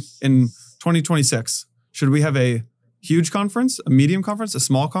in 2026, should we have a huge conference, a medium conference, a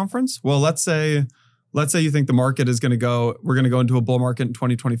small conference? Well, let's say you think the market is we're going to go into a bull market in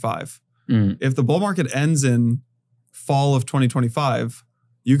 2025. If the bull market ends in fall of 2025,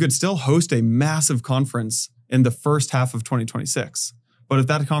 you could still host a massive conference in the first half of 2026. But if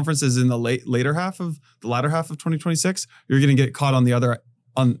that conference is in the latter half of 2026, you're going to get caught you're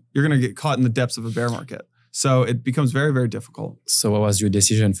going to get caught in the depths of a bear market. So it becomes very, very difficult. So what was your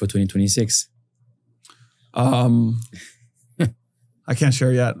decision for 2026? I can't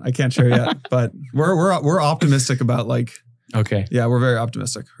share yet. But we're optimistic about like. Okay. Yeah, we're very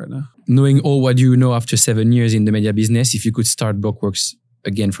optimistic right now. Knowing all what you know after 7 years in the media business, if you could start Blockworks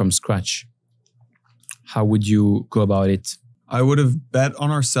again from scratch, how would you go about it? I would have bet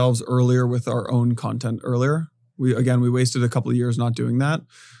on ourselves earlier with our own content earlier. We wasted a couple of years not doing that.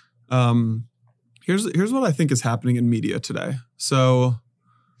 Here's what I think is happening in media today. So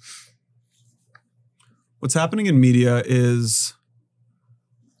what's happening in media is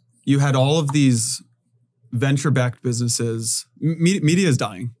you had all of these venture-backed businesses. Media is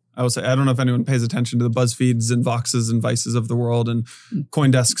dying. I would say, I don't know if anyone pays attention to the BuzzFeeds and Voxes and Vices of the world, and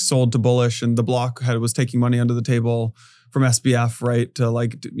CoinDesk sold to Bullish, and the Block was taking money under the table from SBF, right,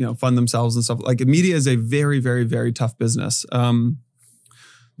 to fund themselves and stuff. Like media is a very, very, very tough business.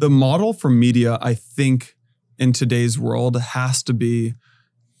 The model for media, I think, in today's world has to be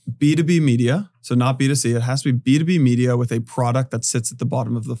B2B media, so not B2C. It has to be B2B media with a product that sits at the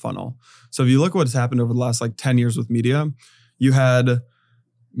bottom of the funnel. So if you look at what's happened over the last 10 years with media,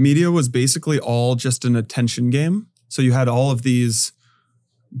 media was basically all just an attention game. So you had all of these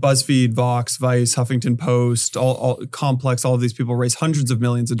BuzzFeed, Vox, Vice, Huffington Post, all Complex, all of these people raise hundreds of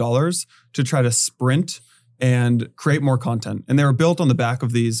millions of dollars to try to sprint and create more content. And they were built on the back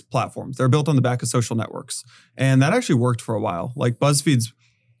of these platforms. They're built on the back of social networks. And that actually worked for a while. Like BuzzFeed's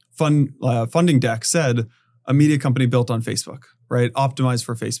funding deck said, a media company built on Facebook, right? Optimized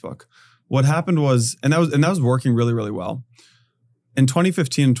for Facebook. What happened was, and that was working really, really well. In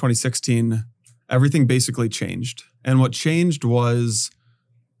 2015 and 2016, everything basically changed. And what changed was,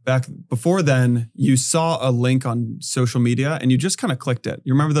 back before then, you saw a link on social media and you just kind of clicked it.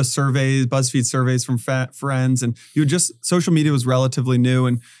 You remember the surveys, BuzzFeed surveys from friends, and social media was relatively new,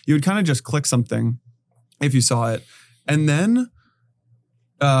 and you would kind of just click something if you saw it. And then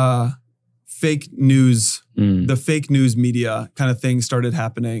fake news, the fake news media kind of thing started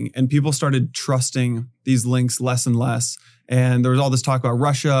happening, and people started trusting these links less and less. And there was all this talk about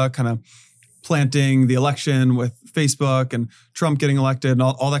Russia kind of planting the election with Facebook and Trump getting elected and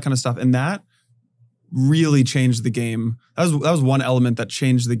all that kind of stuff. And that really changed the game. That was one element that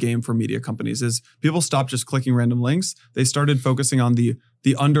changed the game for media companies, is people stopped just clicking random links. They started focusing on the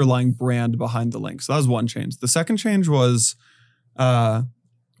underlying brand behind the link. So that was one change. The second change was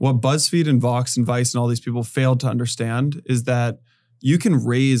what BuzzFeed and Vox and Vice and all these people failed to understand is that you can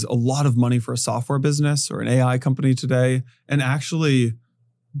raise a lot of money for a software business or an AI company today and actually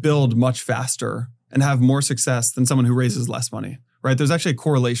build much faster and have more success than someone who raises less money, right? There's actually a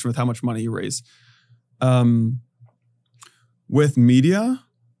correlation with how much money you raise. With media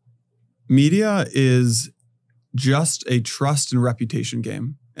is just a trust and reputation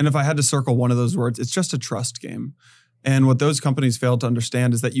game. And if I had to circle one of those words, it's just a trust game. And what those companies failed to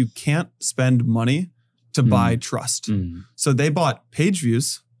understand is that you can't spend money to buy trust. So they bought page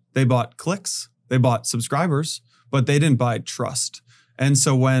views, they bought clicks, they bought subscribers, but they didn't buy trust. And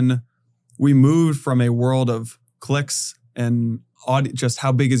so when we moved from a world of clicks and just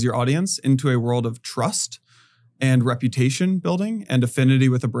how big is your audience into a world of trust and reputation building and affinity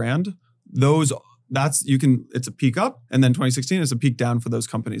with a brand, it's a peak up, and then 2016 is a peak down for those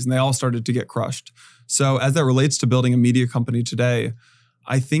companies, and they all started to get crushed. So as that relates to building a media company today,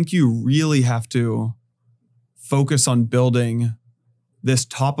 I think you really have to focus on building this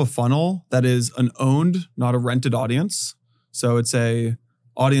top of funnel that is an owned, not a rented audience. So it's a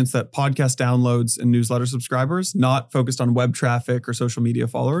audience that podcast downloads and newsletter subscribers, not focused on web traffic or social media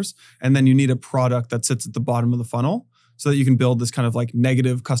followers. And then you need a product that sits at the bottom of the funnel so that you can build this kind of like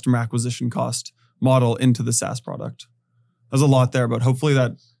negative customer acquisition cost model into the SaaS product. There's a lot there, but hopefully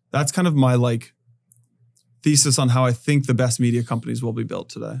that's kind of my like thesis on how I think the best media companies will be built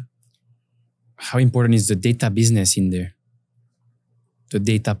today. How important is the data business in there? The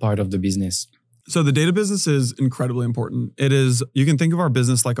data part of the business? So the data business is incredibly important. You can think of our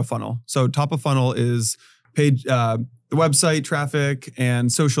business like a funnel. So top of funnel is the website traffic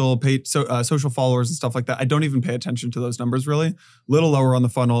and social followers and stuff like that. I don't even pay attention to those numbers really. A little lower on the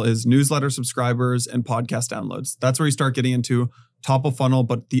funnel is newsletter subscribers and podcast downloads. That's where you start getting into top of funnel,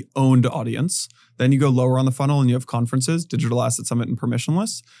 but the owned audience. Then you go lower on the funnel and you have conferences, Digital Asset Summit, and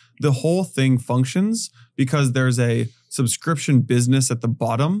permissionless. The whole thing functions because there's a subscription business at the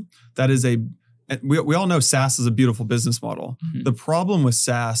bottom that is we all know SaaS is a beautiful business model. Mm-hmm. The problem with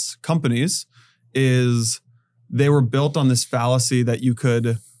SaaS companies is they were built on this fallacy that you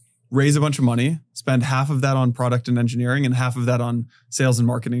could raise a bunch of money, spend half of that on product and engineering and half of that on sales and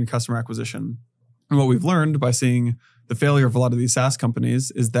marketing and customer acquisition. And what we've learned by seeing the failure of a lot of these SaaS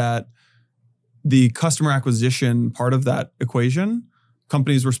companies is that the customer acquisition part of that equation,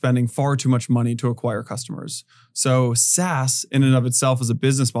 companies were spending far too much money to acquire customers. So SaaS in and of itself as a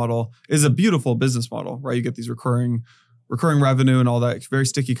business model is a beautiful business model, right? You get these recurring revenue and all that, very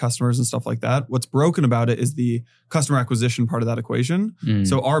sticky customers and stuff like that. What's broken about it is the customer acquisition part of that equation.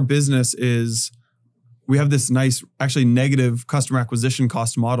 So our business we have this nice, actually negative customer acquisition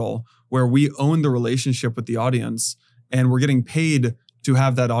cost model where we own the relationship with the audience and we're getting paid to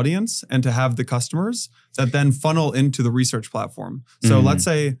have that audience and to have the customers that then funnel into the research platform. So let's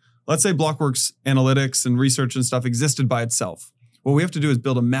say Blockworks analytics and research and stuff existed by itself. What we have to do is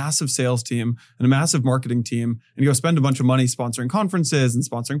build a massive sales team and a massive marketing team and go spend a bunch of money sponsoring conferences and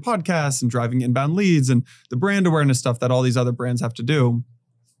sponsoring podcasts and driving inbound leads and the brand awareness stuff that all these other brands have to do.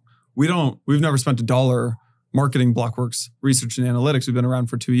 We've never spent $1 marketing Blockworks research and analytics. We've been around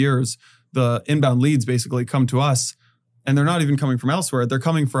for 2 years. The inbound leads basically come to us and they're not even coming from elsewhere. They're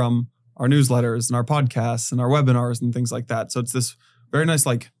coming from our newsletters and our podcasts and our webinars and things like that. So it's this very nice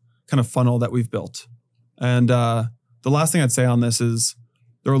like kind of funnel that we've built. And the last thing I'd say on this is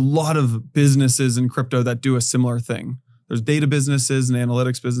there are a lot of businesses in crypto that do a similar thing. There's data businesses and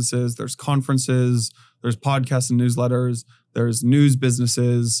analytics businesses. There's conferences. There's podcasts and newsletters. there's news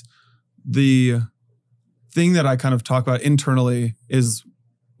businesses. The thing that I kind of talk about internally is,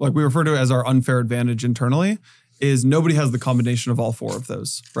 like we refer to it as our unfair advantage internally, is nobody has the combination of all four of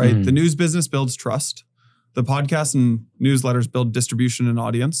those, right? The news business builds trust. The podcasts and newsletters build distribution and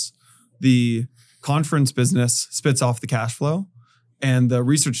audience. The conference business spits off the cash flow. And the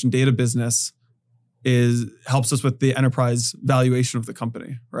research and data business helps us with the enterprise valuation of the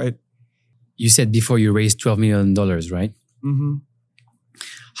company, right? You said before you raised $12 million, right? Mm-hmm.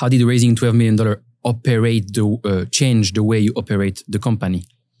 How did raising $12 million change the way you operate the company?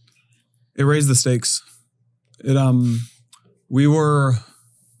 It raised the stakes. We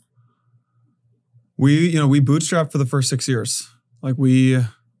bootstrapped for the first 6 years. Like we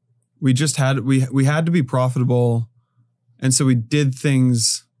had to be profitable. And so we did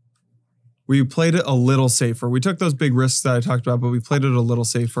things, we played it a little safer. We took those big risks that I talked about, but we played it a little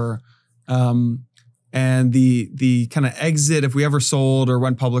safer. And the kind of exit, if we ever sold or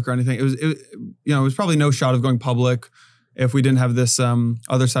went public or anything, it was probably no shot of going public if we didn't have this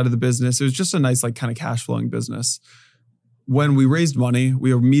other side of the business. It was just a nice, like, kind of cash flowing business. When we raised money,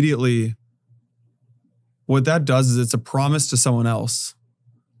 we immediately, what that does is it's a promise to someone else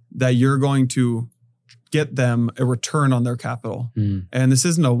that you're going to get them a return on their capital. And this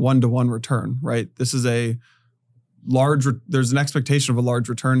isn't a one-to-one return, right? This is there's an expectation of a large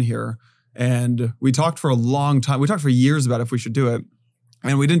return here. And we talked for a long time. We talked for years about if we should do it.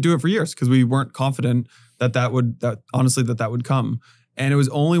 And we didn't do it for years because we weren't confident that would come. And it was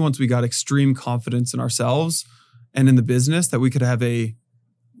only once we got extreme confidence in ourselves and in the business that we could have a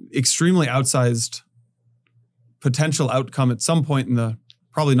extremely outsized potential outcome at some point in the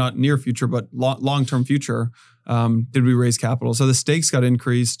probably not near future, but long-term future, did we raise capital. So the stakes got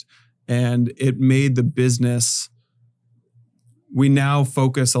increased and it made the business, we now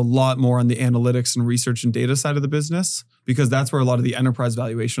focus a lot more on the analytics and research and data side of the business because that's where a lot of the enterprise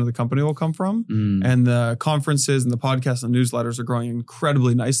valuation of the company will come from. And the conferences and the podcasts and newsletters are growing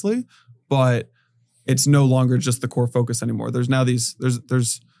incredibly nicely, but it's no longer just the core focus anymore. There's now there's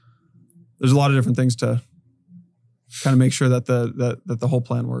a lot of different things to kind of make sure that the whole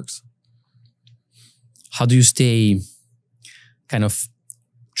plan works. How do you stay kind of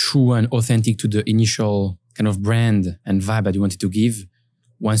true and authentic to the initial kind of brand and vibe that you wanted to give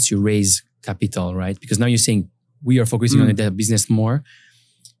once you raise capital, right? Because now you're saying we are focusing on the business more.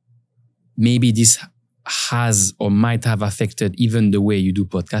 Maybe this has or might have affected even the way you do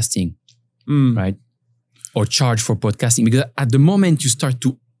podcasting, right? Or charge for podcasting. Because at the moment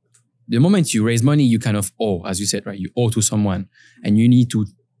you raise money, you kind of owe, as you said, right? You owe to someone and you need to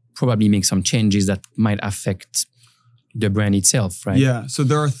probably make some changes that might affect the brand itself, right? Yeah. So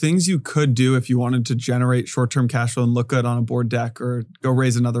there are things you could do if you wanted to generate short-term cash flow and look good on a board deck or go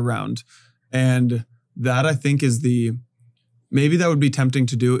raise another round. And that I think is maybe that would be tempting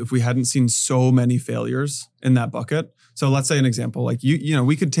to do if we hadn't seen so many failures in that bucket. So let's say an example, like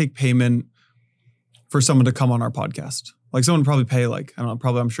we could take payment for someone to come on our podcast. Like someone would probably pay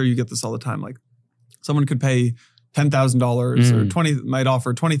I'm sure you get this all the time. Like someone could pay $10,000 or might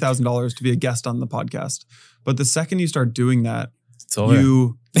offer $20,000 to be a guest on the podcast. But the second you start doing that,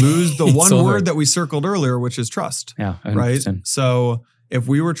 you lose the one word that we circled earlier, which is trust. Yeah, 100%. Right? So if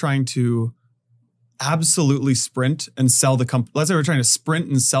we were trying to absolutely sprint and sell the company, let's say we're trying to sprint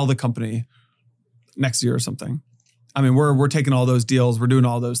and sell the company next year or something. I mean, we're taking all those deals, we're doing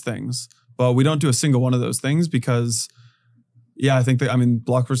all those things, but we don't do a single one of those things because I think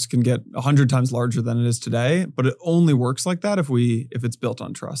Blockworks can get 100 times larger than it is today, but it only works like that if it's built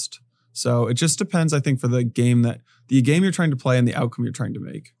on trust. So it just depends, I think, for the game you're trying to play and the outcome you're trying to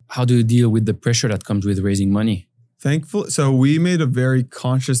make. How do you deal with the pressure that comes with raising money? Thankfully, so we made a very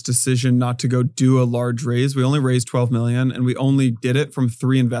conscious decision not to go do a large raise. We only raised 12 million and we only did it from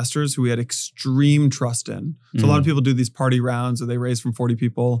 3 investors who we had extreme trust in. So a lot of people do these party rounds or they raise from 40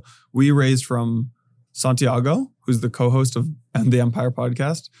 people. We raised from Santiago, who's the co-host of the Empire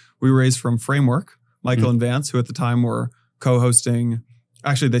podcast. We raised from Framework, Michael and Vance, who at the time were co-hosting,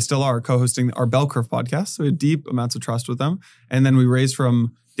 actually they still are co-hosting our Bell Curve podcast. So we had deep amounts of trust with them. And then we raised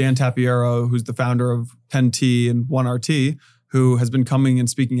from Dan Tapiero, who's the founder of 10T and 1RT, who has been coming and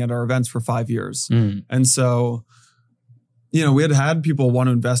speaking at our events for 5 years. And so, we had people want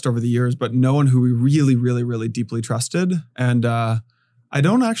to invest over the years, but no one who we really, really, really deeply trusted. And I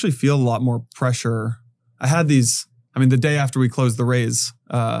don't actually feel a lot more pressure. I had these, the day after we closed the raise,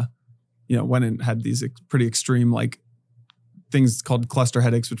 went and had these pretty extreme things called cluster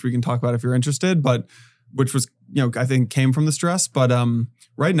headaches, which we can talk about if you're interested, but which was, I think came from the stress. But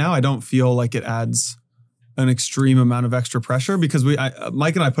right now I don't feel like it adds an extreme amount of extra pressure because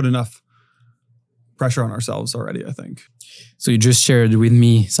Mike and I put enough pressure on ourselves already, I think. So you just shared with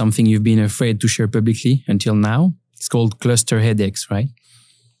me something you've been afraid to share publicly until now. It's called cluster headaches, right?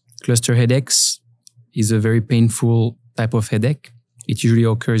 Cluster headaches is a very painful type of headache. It usually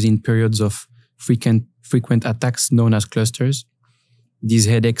occurs in periods of frequent attacks known as clusters. These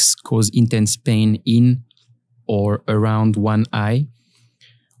headaches cause intense pain in or around one eye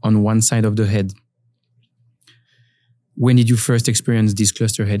on one side of the head. When did you first experience these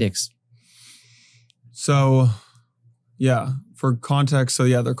cluster headaches? So, yeah, for context,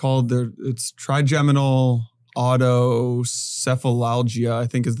 it's trigeminal autocephalalgia, I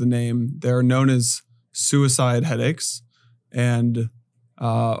think is the name. They're known as suicide headaches, and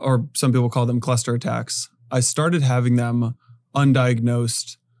or some people call them cluster attacks. I started having them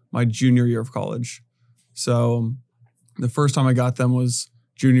undiagnosed my junior year of college. So the first time I got them was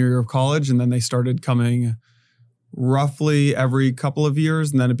junior year of college, and then they started coming roughly every couple of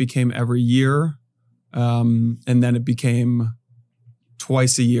years, and then it became every year, and then it became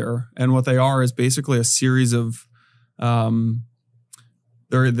twice a year. And what they are is basically a series of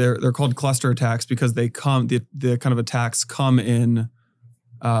they're called cluster attacks because they come the kind of attacks come in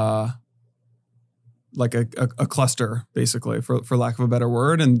like a cluster, basically, for lack of a better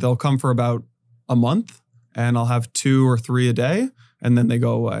word, and they'll come for about a month, and I'll have 2 or 3 a day, and then they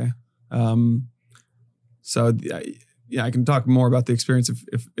go away. So yeah, I can talk more about the experience if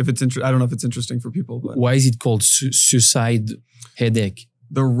it's I don't know if it's interesting for people. But why is it called suicide headache?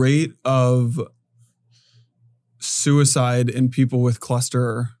 The rate of suicide in people with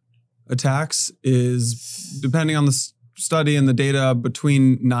cluster attacks is, depending on the study and the data,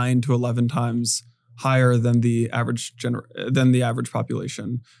 between 9 to 11 times higher than the average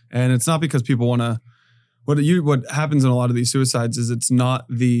population. And it's not because people want to. What happens in a lot of these suicides is it's not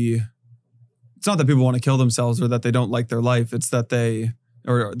that people want to kill themselves or that they don't like their life. It's that they're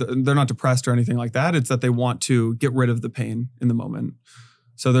not depressed or anything like that. It's that they want to get rid of the pain in the moment.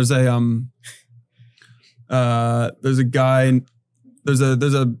 So there's a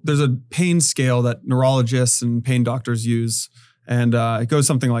pain scale that neurologists and pain doctors use, and it goes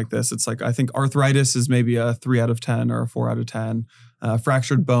something like this. It's like, I think arthritis is maybe a 3 out of 10 or a 4 out of 10.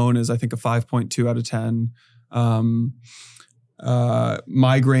 Fractured bone is, I think, a 5.2 out of 10.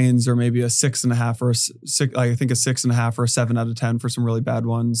 Migraines are maybe a 6.5 or a 6.5 or a 7 out of 10 for some really bad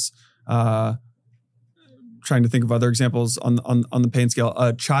ones. Trying to think of other examples on the pain scale.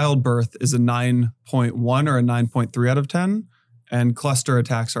 Childbirth is a 9.1 or a 9.3 out of 10, and cluster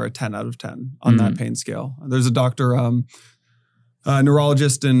attacks are a 10 out of 10 on that pain scale. There's a doctor,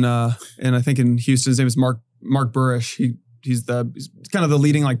 neurologist in I think in Houston. His name is Mark Burish. He's kind of the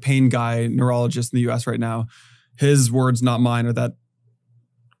leading like pain guy neurologist in the US right now. His words, not mine, are that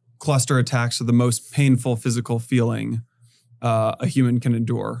cluster attacks are the most painful physical feeling a human can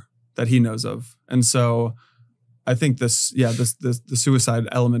endure that he knows of. And so I think the suicide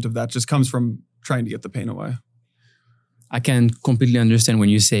element of that just comes from trying to get the pain away. I can completely understand when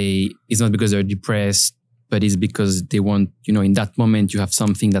you say it's not because they're depressed, but it's because they want, in that moment you have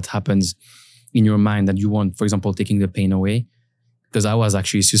something that happens in your mind that you want, for example, taking the pain away. Because I was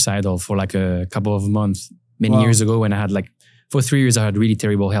actually suicidal for like a couple of months, many years ago, when I had for 3 years, I had really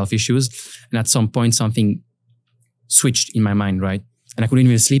terrible health issues. And at some point, something switched in my mind, right? And I couldn't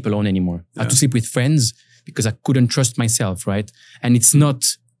even sleep alone anymore. I had to sleep with friends because I couldn't trust myself, right? And it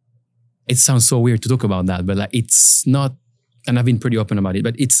sounds so weird to talk about that, but it's not, and I've been pretty open about it,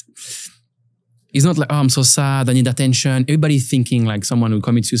 but it's not like, oh, I'm so sad, I need attention. Everybody thinking like someone who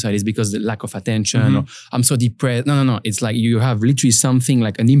commits suicide is because of the lack of attention, or I'm so depressed. No. It's like you have literally something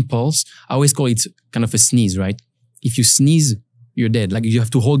like an impulse. I always call it kind of a sneeze, right? If you sneeze, you're dead. Like you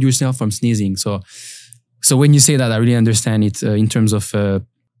have to hold yourself from sneezing. So when you say that, I really understand it in terms of.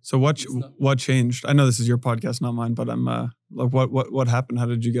 So what changed? I know this is your podcast, not mine, but I'm what happened? How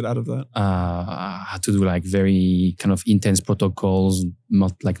did you get out of that? I had to do like very kind of intense protocols,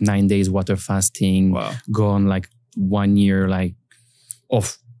 like 9 days water fasting. Wow. Go on like 1 year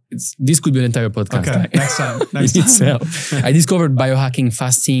off. This could be an entire podcast. Okay, next time. Itself. I discovered biohacking,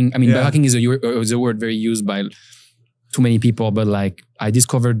 fasting. I mean, biohacking is a word very used by too many people, but like I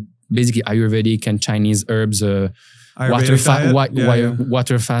discovered basically Ayurvedic and Chinese herbs, water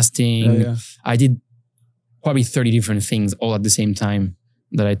fasting. Yeah. I did probably 30 different things all at the same time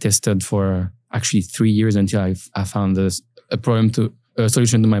that I tested for actually 3 years until I found a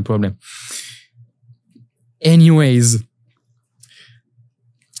solution to my problem. Anyways,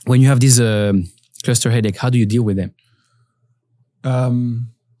 when you have this cluster headache, how do you deal with them?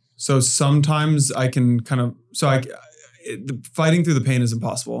 So sometimes I can fighting through the pain is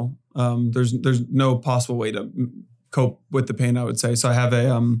impossible. There's no possible way to cope with the pain, I would say. So I have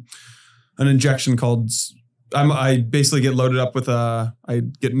an injection called. I basically get loaded up with I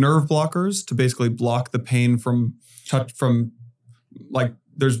get nerve blockers to basically block the pain from touch from like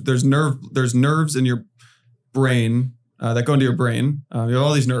there's nerves in your brain that go into your brain. You have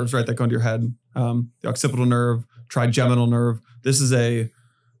all these nerves, right, that go into your head. The occipital nerve, trigeminal nerve. This is the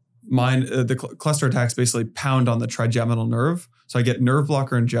cluster attacks basically pound on the trigeminal nerve. So I get nerve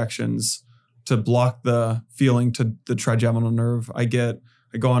blocker injections to block the feeling to the trigeminal nerve. I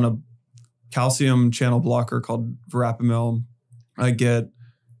go on a calcium channel blocker called verapamil. I get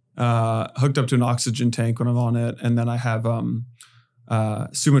hooked up to an oxygen tank when I'm on it. And then I have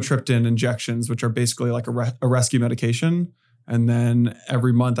sumatriptan injections, which are basically like a rescue medication. And then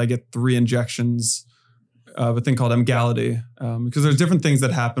every month I get 3 injections of a thing called Emgality. Because there's different things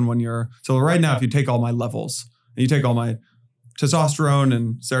that happen when so right now, if you take all my levels and you take all my testosterone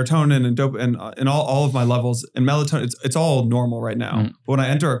and serotonin and dope and all of my levels and melatonin, it's all normal right now. But when I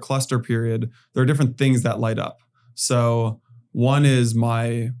enter a cluster period, there are different things that light up. So one is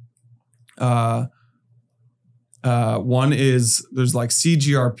there's like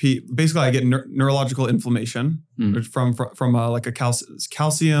CGRP. Basically, I get neurological inflammation from like a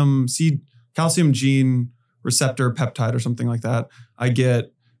calcium gene receptor peptide or something like that. I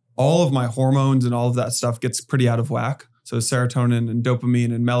get all of my hormones and all of that stuff gets pretty out of whack. So serotonin and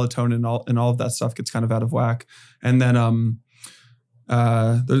dopamine and melatonin and all of that stuff gets kind of out of whack. And then my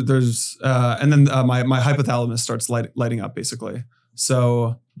hypothalamus starts lighting up basically.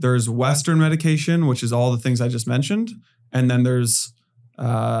 So there's Western medication, which is all the things I just mentioned. And then there's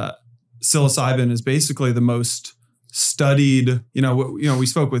psilocybin is basically the most studied, we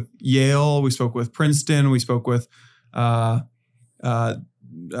spoke with Yale, we spoke with Princeton, we spoke with Houston,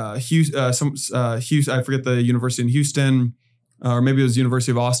 I forget the university in Houston, or maybe it was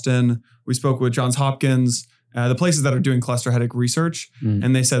University of Austin. We spoke with Johns Hopkins, the places that are doing cluster headache research.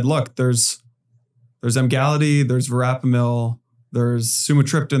 And they said, look, there's Emgality, there's verapamil, there's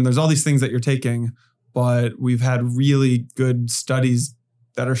sumatriptan, there's all these things that you're taking, but we've had really good studies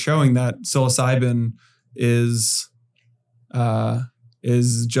that are showing that psilocybin is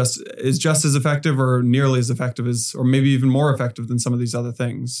just as effective or nearly as effective as, or maybe even more effective than some of these other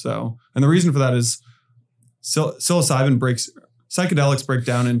things. So, and the reason for that is psychedelics break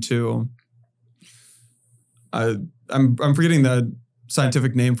down into, I'm forgetting the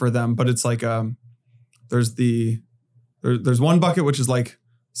scientific name for them, but it's like, there's one bucket, which is like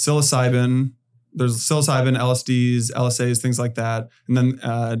psilocybin. There's psilocybin, LSDs, LSAs, things like that. And then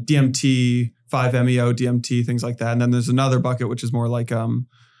DMT, 5-MeO, DMT, things like that. And then there's another bucket, which is more like, I'm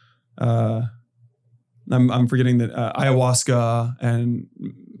forgetting that ayahuasca and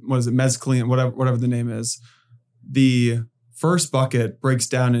what is it, mescaline, whatever the name is. The first bucket breaks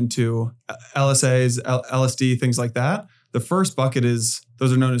down into LSAs, LSD, things like that. The first bucket those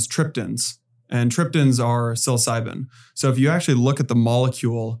are known as triptans. And triptans are psilocybin. So if you actually look at the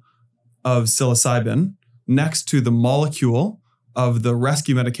molecule of psilocybin next to the molecule of the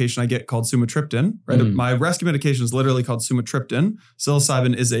rescue medication I get called sumatriptan, right? My rescue medication is literally called sumatriptan.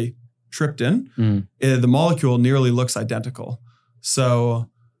 Psilocybin is a triptan. The molecule nearly looks identical. So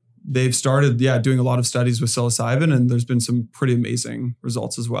they've started, doing a lot of studies with psilocybin, and there's been some pretty amazing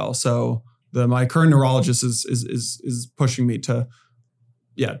results as well. So my current neurologist is pushing me to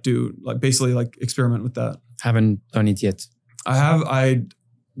do basically experiment with that. Haven't done it yet.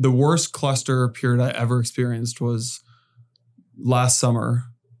 The worst cluster period I ever experienced was last summer.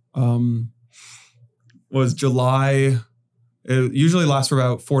 Was July. It usually lasts for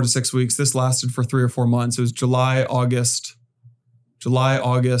about 4 to 6 weeks. This lasted for 3 or 4 months. It was July, August,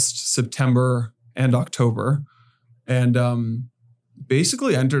 September, and October. And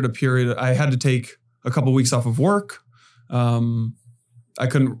basically entered a period. I had to take a couple weeks off of work. I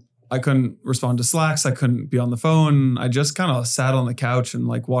couldn't respond to Slacks. I couldn't be on the phone. I just kind of sat on the couch and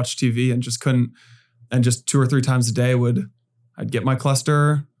watched TV and just couldn't. And just 2 or 3 times a day I'd get my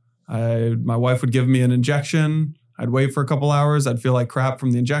cluster. My wife would give me an injection. I'd wait for a couple hours. I'd feel like crap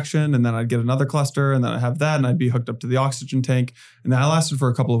from the injection, and then I'd get another cluster, and then I'd have that, and I'd be hooked up to the oxygen tank. And that lasted for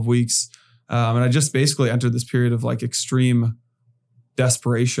a couple of weeks. And I just basically entered this period of extreme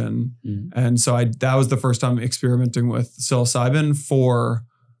desperation. And so that was the first time experimenting with psilocybin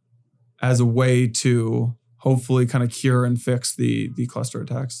as a way to hopefully kind of cure and fix the cluster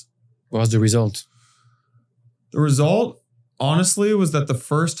attacks. What was the result? The result, honestly, was that the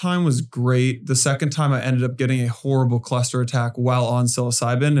first time was great. The second time I ended up getting a horrible cluster attack while on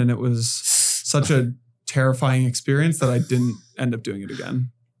psilocybin, and it was such a terrifying experience that I didn't end up doing it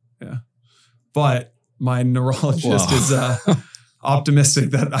again. Yeah. But my neurologist is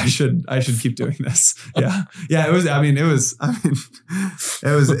optimistic that I should keep doing this. Yeah. Yeah. It was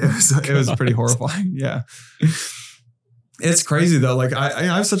pretty horrifying. Yeah. It's crazy though. Like I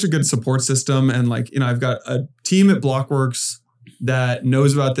have such a good support system, and like, I've got a team at Blockworks that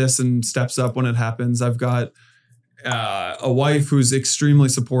knows about this and steps up when it happens. I've got a wife who's extremely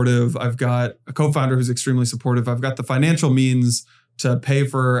supportive. I've got a co-founder who's extremely supportive. I've got the financial means to pay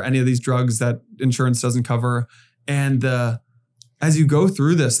for any of these drugs that insurance doesn't cover. And as you go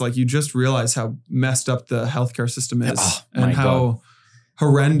through this, like, you just realize how messed up the healthcare system is, and how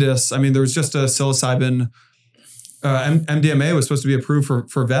horrendous. I mean, there was just a psilocybin MDMA was supposed to be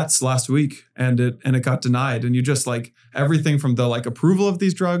approved for vets last week, and it got denied. And you just, like, everything from the, like, approval of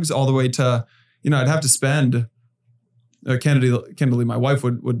these drugs all the way to, I'd have to spend candidly, my wife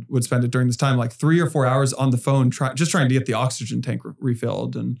would spend it during this time, like 3 or 4 hours on the phone, trying to get the oxygen tank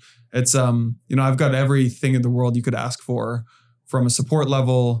refilled. And it's, I've got everything in the world you could ask for, from a support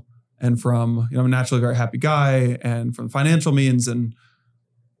level, and from, I'm a naturally very happy guy, and from financial means. And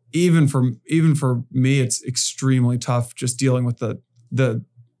even for me, it's extremely tough just dealing with the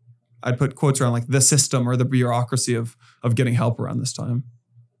I'd put quotes around, like, the system or the bureaucracy of getting help around this time.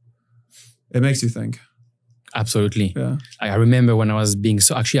 It makes you think. Absolutely. Yeah. I remember when I was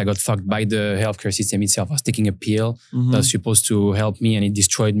I got fucked by the healthcare system itself. I was taking a pill that was supposed to help me, and it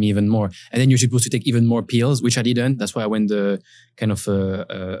destroyed me even more. And then you're supposed to take even more pills, which I didn't. That's why I went the kind of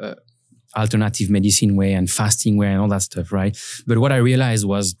alternative medicine way and fasting way and all that stuff, right? But what I realized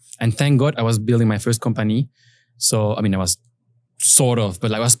was, and thank God I was building my first company. So, I was sort of,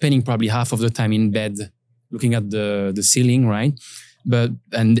 but I was spending probably half of the time in bed looking at the ceiling, right? But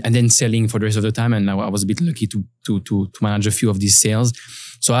and then selling for the rest of the time, and I was a bit lucky to manage a few of these sales.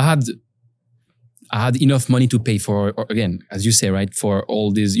 So I had enough money to pay for, or again, as you say, right, for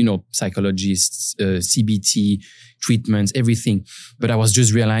all these, psychologists, CBT treatments, everything. But I was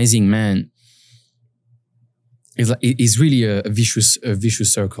just realizing, man, it's really a vicious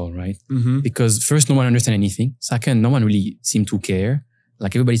circle, right? Because first, no one understands anything. Second, no one really seemed to care.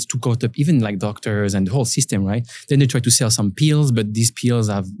 Like, everybody's too caught up, even like doctors and the whole system, right? Then they try to sell some pills, but these pills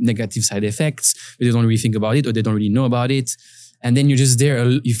have negative side effects, but they don't really think about it, or they don't really know about it. And then you're just there,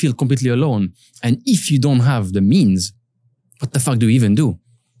 you feel completely alone. And if you don't have the means, what the fuck do you even do?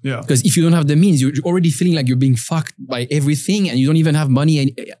 Yeah. Because if you don't have the means, you're already feeling like you're being fucked by everything, and you don't even have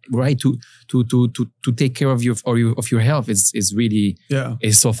money, right, to take care of your health. It's really,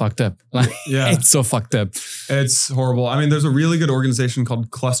 it's so fucked up. Like, it's so fucked up. It's horrible. I mean, there's a really good organization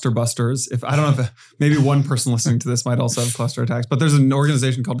called Cluster Busters. I don't know if maybe one person listening to this might also have cluster attacks, but there's an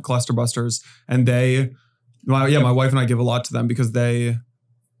organization called Cluster Busters, and my wife and I give a lot to them, because they're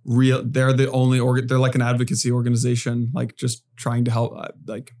the only they're like an advocacy organization, like, just trying to help,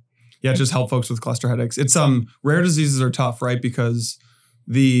 just help folks with cluster headaches. It's rare diseases are tough, right? Because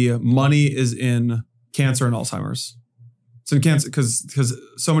the money is in cancer and Alzheimer's. It's in cancer because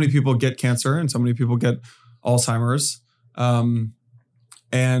so many people get cancer and so many people get Alzheimer's, and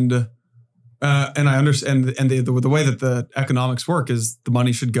I understand, and the way that the economics work is the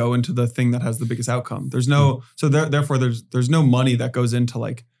money should go into the thing that has the biggest outcome. There's no therefore there's no money that goes into,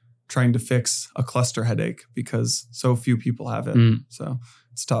 like, trying to fix a cluster headache, because so few people have it. So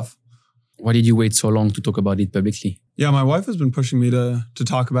it's tough. Why did you wait so long to talk about it publicly? Yeah, my wife has been pushing me to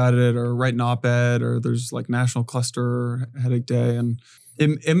talk about it, or write an op-ed, or there's, like, National Cluster Headache Day, and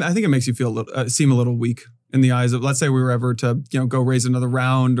I think it makes you feel seem a little weak in the eyes of, let's say we were ever to go raise another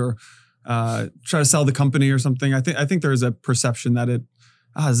round, or try to sell the company or something. I think there is a perception that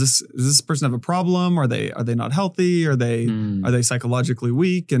does this person have a problem? Are they not healthy? Are they psychologically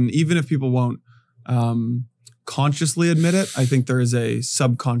weak? And even if people won't consciously admit it, I think there is a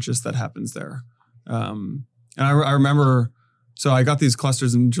subconscious that happens there. And I remember, so I got these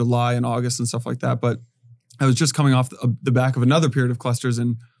clusters in July and August and stuff like that, but I was just coming off the back of another period of clusters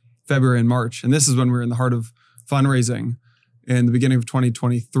in February and March. And this is when we were in the heart of fundraising in the beginning of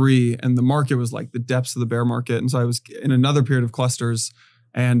 2023. And the market was like the depths of the bear market. And so I was in another period of clusters.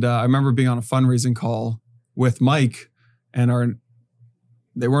 And I remember being on a fundraising call with Mike, and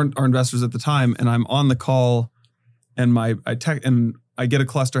they weren't our investors at the time. And I'm on the call, and I get a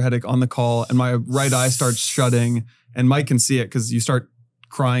cluster headache on the call, and my right eye starts shutting, and Mike can see it because you start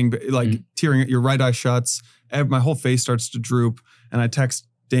crying, like tearing. Your right eye shuts. My whole face starts to droop. And I text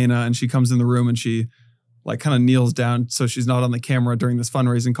Dana, and she comes in the room, and she, like, kind of kneels down so she's not on the camera during this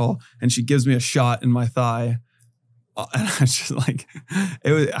fundraising call, and she gives me a shot in my thigh. And I just, like,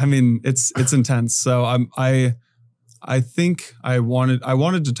 it was, I mean, it's intense. So I think I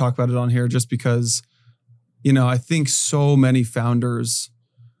wanted to talk about it on here just because, I think so many founders,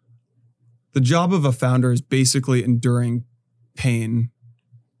 the job of a founder is basically enduring pain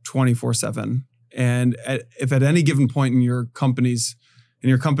 24/7. And if at any given point in your company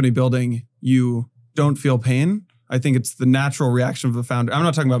building, you don't feel pain, I think it's the natural reaction of the founder. I'm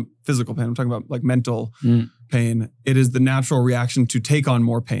not talking about physical pain. I'm talking about like mental pain. It is the natural reaction to take on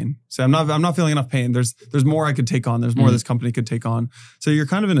more pain. So I'm not feeling enough pain. There's more I could take on. There's more this company could take on. So you're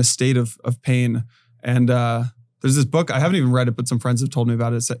kind of in a state of pain. And there's this book, I haven't even read it, but some friends have told me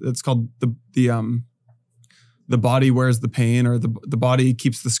about it. It's called The Body Wears the Pain, or the Body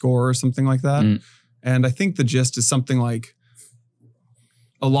Keeps the Score, or something like that. And I think the gist is something like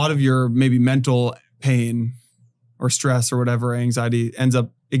a lot of your maybe mental pain or stress or whatever, anxiety, ends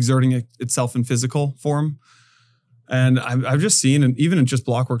up exerting itself in physical form. And I've just seen, and even in just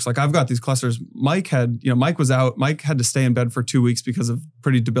Blockworks, like I've got these clusters. Mike had to stay in bed for 2 weeks because of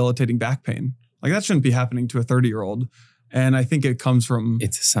pretty debilitating back pain. Like that shouldn't be happening to a 30-year-old. And I think it comes from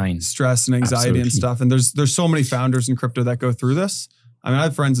it's a sign. Stress and anxiety and stuff. And there's so many founders in crypto that go through this. I mean, I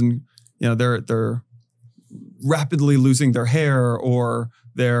have friends and they're rapidly losing their hair, or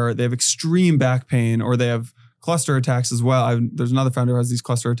they have extreme back pain, or they have cluster attacks as well. There's another founder who has these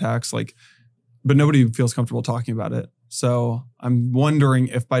cluster attacks, but nobody feels comfortable talking about it. So I'm wondering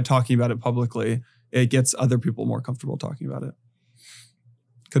if by talking about it publicly, it gets other people more comfortable talking about it.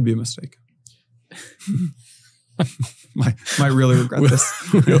 Could be a mistake. Might really regret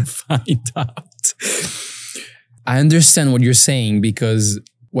this. We'll find out. I understand what you're saying, because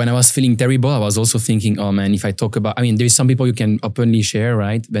when I was feeling terrible, I was also thinking, oh man, if I talk about, there's some people you can openly share,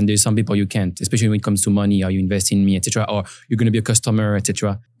 right? Then there's some people you can't, especially when it comes to money, or you invest in me, etc., or you're going to be a customer,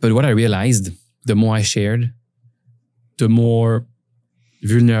 etc. But what I realized, the more I shared, the more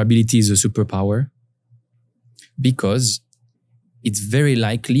vulnerability is a superpower, because it's very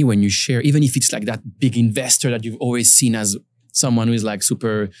likely when you share, even if it's like that big investor that you've always seen as someone who is like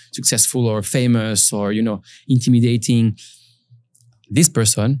super successful or famous or, intimidating, this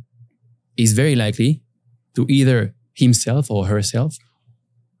person is very likely to either himself or herself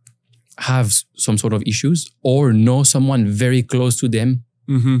have some sort of issues, or know someone very close to them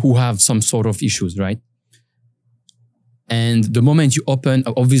who have some sort of issues, right? And the moment you open,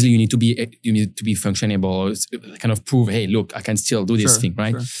 obviously you need to be functionable, kind of prove, hey, look, I can still do this thing,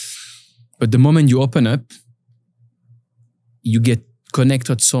 right? Sure. But the moment you open up, you get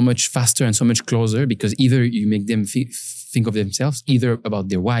connected so much faster and so much closer, because either you make them think of themselves, either about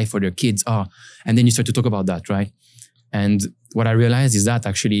their wife or their kids, and then you start to talk about that, right? And what I realized is that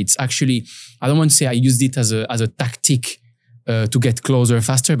it's actually, I don't want to say I used it as a tactic to get closer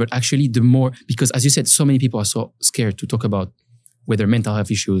faster, but actually the more, because as you said, so many people are so scared to talk about whether mental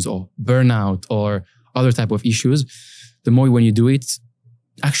health issues or burnout or other type of issues. The more when you do it,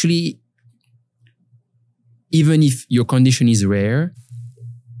 actually, even if your condition is rare,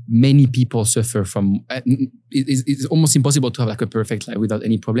 many people suffer from, it's almost impossible to have like a perfect life without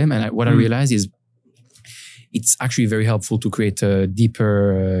any problem. And what I realized is it's actually very helpful to create a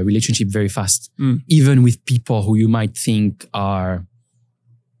deeper relationship very fast, even with people who you might think are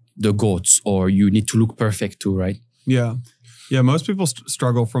the goats or you need to look perfect to, right? Yeah. Yeah, most people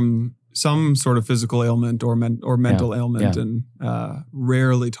struggle from some sort of physical ailment or mental ailment and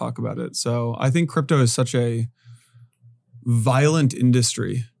rarely talk about it. So I think crypto is such a violent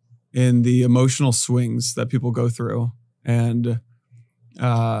industry in the emotional swings that people go through, and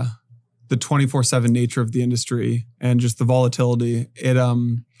the 24/7 nature of the industry and just the volatility.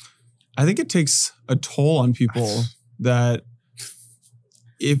 I think it takes a toll on people that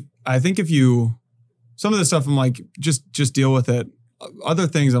some of the stuff I'm like, just deal with it. Other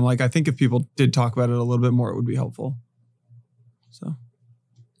things I'm like, I think if people did talk about it a little bit more, it would be helpful. So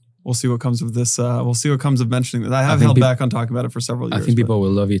we'll see what comes of this. We'll see what comes of mentioning this. I have held back on talking about it for several years. I think people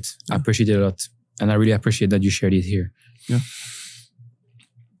will love it. Yeah. I appreciate it a lot. And I really appreciate that you shared it here. Yeah.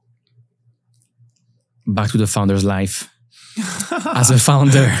 Back to the founder's life. As a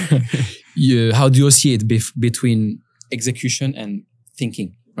founder, how do you see it between execution and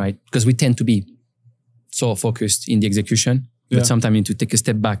thinking, right? Because we tend to be so focused in the execution, but sometimes you need to take a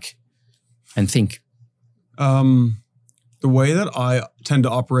step back and think. The way that I tend to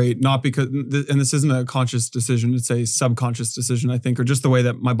operate, not because, and this isn't a conscious decision, it's a subconscious decision, I think, or just the way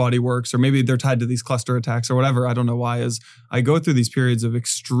that my body works, or maybe they're tied to these cluster attacks or whatever, I don't know why, is I go through these periods of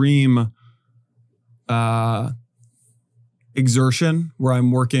extreme exertion where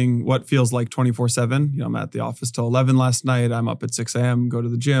I'm working what feels like 24/7. I'm at the office till 11 last night. I'm up at 6 a.m., go to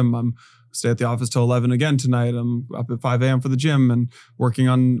the gym. I'm stay at the office till 11 again tonight. I'm up at 5 a.m. for the gym and working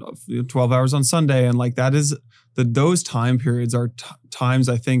on 12 hours on Sunday. And like those time periods are times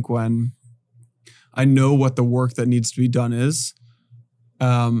I think when I know what the work that needs to be done is.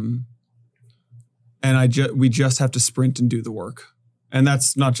 and we just have to sprint and do the work. And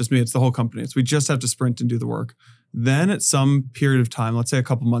that's not just me, it's the whole company. We just have to sprint and do the work. Then at some period of time, let's say a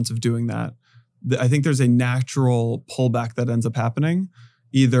couple months of doing that, I think there's a natural pullback that ends up happening,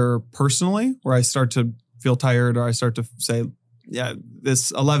 either personally, where I start to feel tired, or I start to say, yeah,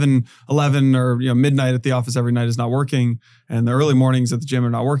 this 11 or midnight at the office every night is not working, and the early mornings at the gym are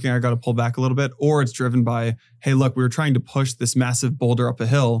not working. I got to pull back a little bit. Or it's driven by, hey, look, we were trying to push this massive boulder up a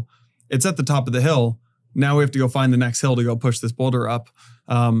hill. It's at the top of the hill. Now we have to go find the next hill to go push this boulder up.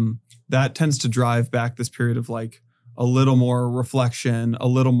 That tends to drive back this period of like a little more reflection, a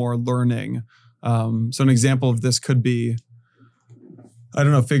little more learning. So an example of this could be, I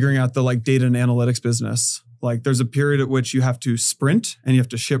don't know, figuring out the like data and analytics business. Like there's a period at which you have to sprint and you have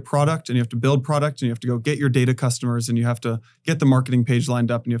to ship product and you have to build product and you have to go get your data customers and you have to get the marketing page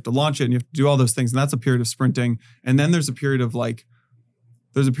lined up and you have to launch it and you have to do all those things. And that's a period of sprinting. And then there's a period of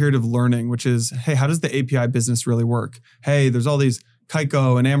learning, which is, hey, how does the API business really work? Hey, there's all these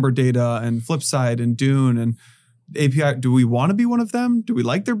Kaiko and Amber data and Flipside and Dune and API. Do we want to be one of them? Do we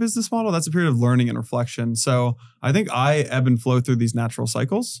like their business model? That's a period of learning and reflection. So I think I ebb and flow through these natural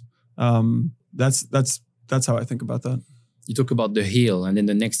cycles. That's how I think about that. You talk about the hill and then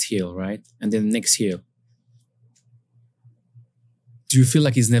the next hill, right? And then the next hill. Do you feel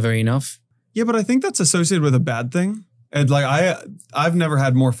like it's never enough? Yeah, but I think that's associated with a bad thing. And like I've never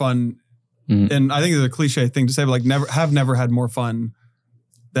had more fun, and I think it's a cliche thing to say, but like never had more fun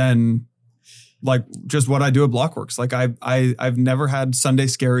than like just what I do at Blockworks. Like I've never had Sunday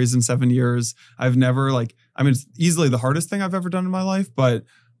scaries in 7 years. I've never it's easily the hardest thing I've ever done in my life, but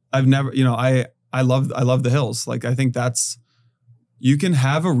I've never, I love the hills. Like I think you can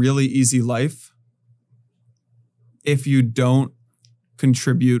have a really easy life if you don't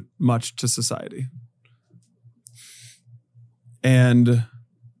contribute much to society. And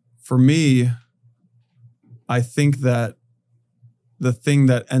for me, I think that the thing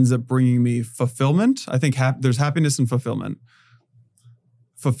that ends up bringing me fulfillment, I think there's happiness and fulfillment.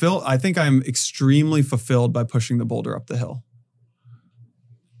 I think I'm extremely fulfilled by pushing the boulder up the hill.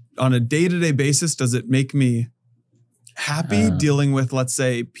 On a day-to-day basis, does it make me happy dealing with, let's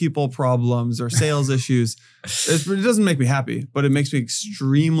say, people problems or sales issues? It doesn't make me happy, but it makes me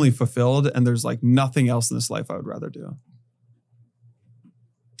extremely fulfilled. And there's like nothing else in this life I would rather do.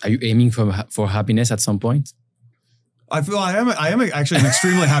 Are you aiming for happiness at some point? I feel I am actually an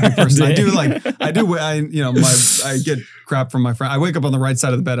extremely happy person. I get crap from my friend. I wake up on the right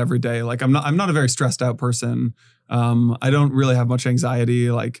side of the bed every day. Like I'm not a very stressed out person. I don't really have much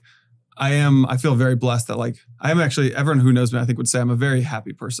anxiety. Like I feel very blessed that like I am actually, everyone who knows me, I think would say I'm a very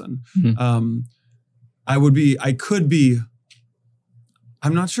happy person. Mm-hmm.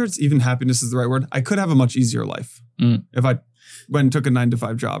 I'm not sure it's even happiness is the right word. I could have a much easier life if I went and took a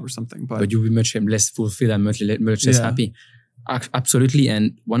 9-to-5 job or something. But you'll be much less fulfilled and much less happy. Absolutely.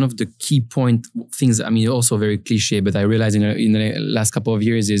 And one of the key things, also very cliche, but I realized in the last couple of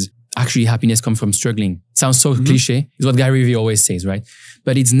years is actually happiness comes from struggling. Sounds so cliche. It's what Gary Vee always says, right?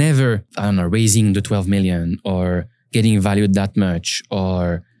 But it's never, raising the 12 million or getting valued that much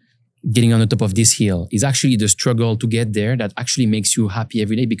or getting on the top of this hill. It's actually the struggle to get there that actually makes you happy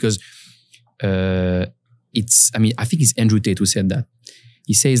every day because I think it's Andrew Tate who said that.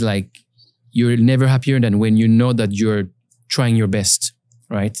 He says like, you're never happier than when you know that you're trying your best,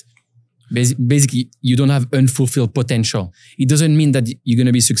 right? Basically, you don't have unfulfilled potential. It doesn't mean that you're going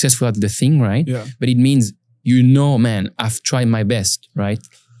to be successful at the thing, right? Yeah. But it means, man, I've tried my best, right?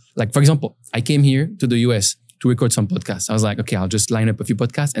 Like, for example, I came here to the US to record some podcasts. I was like, okay, I'll just line up a few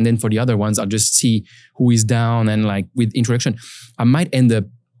podcasts. And then for the other ones, I'll just see who is down. And like with introduction, I might end up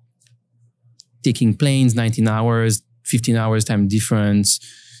taking planes, 19 hours, 15 hours time difference,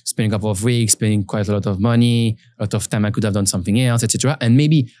 spending a couple of weeks, spending quite a lot of money, a lot of time I could have done something else, etc. And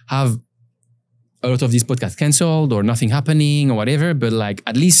maybe have a lot of these podcasts canceled or nothing happening or whatever. But like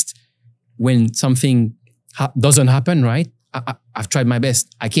at least when something doesn't happen, right? I've tried my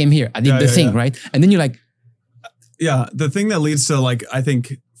best. I came here. I did the thing, right? And then you're like... Yeah, the thing that leads to like, I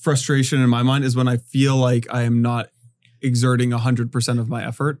think frustration in my mind is when I feel like I am not exerting 100% of my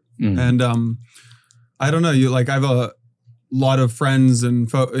effort. Mm-hmm. And I don't know, I have a lot of friends and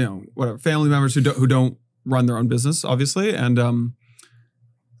family members who don't run their own business, obviously. And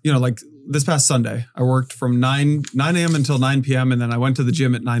like this past Sunday, I worked from 9 a.m. until 9 p.m. and then I went to the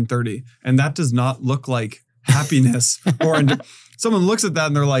gym at 9:30. And that does not look like happiness. Someone looks at that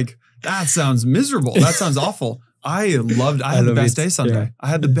and they're like, that sounds miserable. That sounds awful. I had the best day Sunday. Yeah. I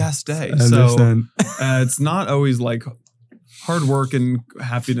had the best day. So it's not always like hard work and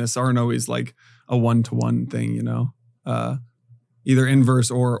happiness aren't always like a one-to-one thing, either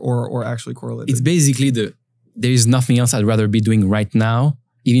inverse or actually correlated. It's basically there is nothing else I'd rather be doing right now,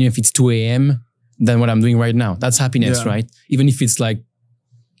 even if it's 2 a.m. than what I'm doing right now. That's happiness, right? Even if it's like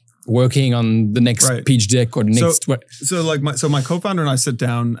working on the next pitch deck or the next. So my co-founder and I sit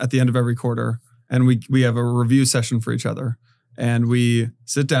down at the end of every quarter, and we have a review session for each other, and we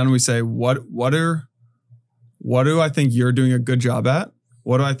sit down and we say, what do I think you're doing a good job at?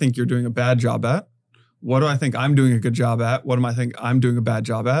 What do I think you're doing a bad job at? What do I think I'm doing a good job at? What do I think I'm doing a bad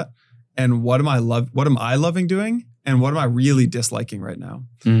job at? And what am I loving doing? And what am I really disliking right now?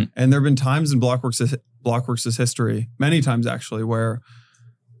 And there have been times in Blockworks' history, many times actually, where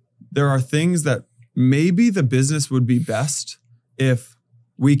there are things that maybe the business would be best if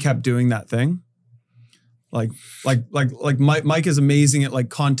we kept doing that thing. Like Mike is amazing at like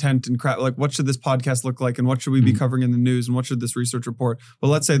content and crap. Like, what should this podcast look like? And what should we be covering in the news? And what should this research report? But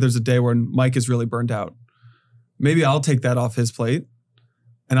let's say there's a day when Mike is really burned out. Maybe I'll take that off his plate,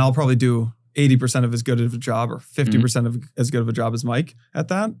 and I'll probably do 80% of as good of a job or 50% of as good of a job as Mike at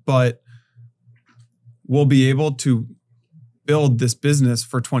that. But we'll be able to build this business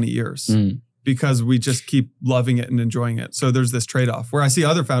for 20 years because we just keep loving it and enjoying it. So there's this trade-off where I see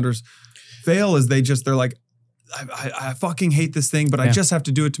other founders fail is they're like, I fucking hate this thing, but I just have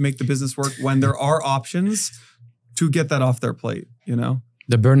to do it to make the business work, when there are options to get that off their plate, you know?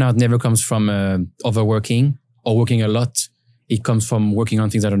 The burnout never comes from overworking or working a lot. It comes from working on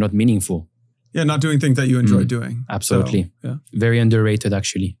things that are not meaningful. Yeah, not doing things that you enjoy doing. Absolutely. So, very underrated,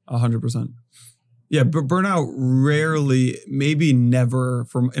 actually. 100%. Yeah, but burnout rarely, maybe never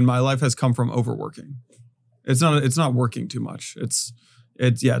in my life has come from overworking. It's not working too much. It's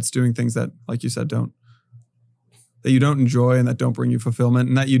doing things that, like you said, that you don't enjoy and that don't bring you fulfillment,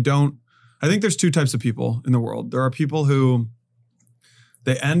 and that you don't. I think there's two types of people in the world. There are people who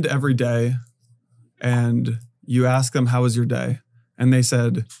they end every day and you ask them, how was your day? And they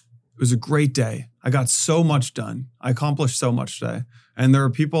said, it was a great day. I got so much done. I accomplished so much today. And there are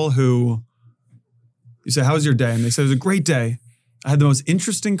people who you say, how was your day? And they say, it was a great day. I had the most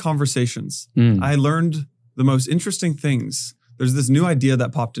interesting conversations. I learned the most interesting things. There's this new idea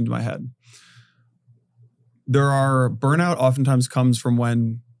that popped into my head. Burnout oftentimes comes from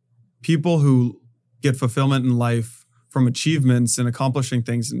when people who get fulfillment in life from achievements and accomplishing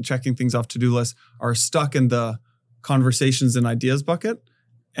things and checking things off to-do lists are stuck in the conversations and ideas bucket.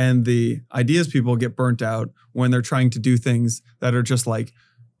 And the ideas people get burnt out when they're trying to do things that are just like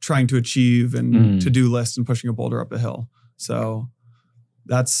trying to achieve and to-do lists and pushing a boulder up a hill. So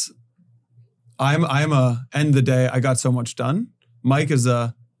I'm a end the day, I got so much done. Mike is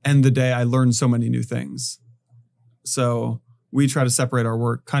a end the day, I learned so many new things. So we try to separate our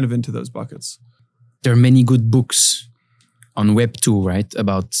work kind of into those buckets. There are many good books on Web 2, right?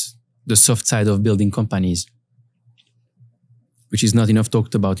 About the soft side of building companies, which is not enough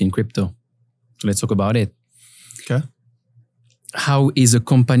talked about in crypto. So let's talk about it. Okay. How is a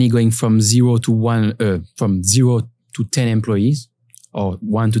company going from 0 to 10 employees or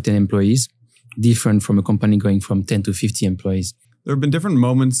 1 to 10 employees different from a company going from 10 to 50 employees? There have been different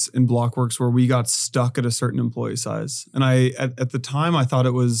moments in Blockworks where we got stuck at a certain employee size. And at the time, I thought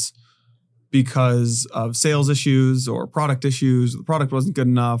it was because of sales issues or product issues. The product wasn't good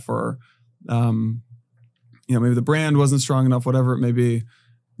enough, or maybe the brand wasn't strong enough, whatever it may be.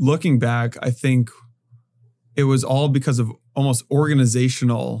 Looking back, I think it was all because of almost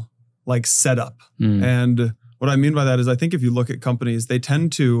organizational like setup. And what I mean by that is I think if you look at companies, they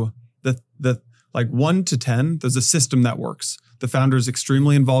tend to, like 1 to 10, there's a system that works. The founder is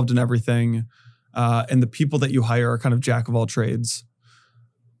extremely involved in everything. And the people that you hire are kind of jack of all trades.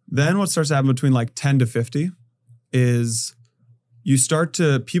 Then what starts to happen between like 10 to 50 is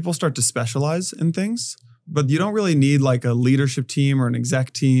people start to specialize in things, but you don't really need like a leadership team or an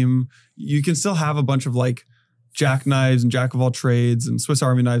exec team. You can still have a bunch of like jackknives and jack of all trades and Swiss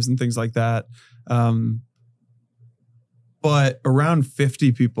Army knives and things like that. But around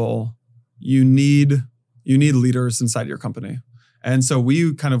 50 people, you need leaders inside your company. And so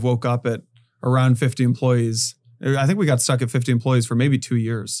we kind of woke up at around 50 employees. I think we got stuck at 50 employees for maybe 2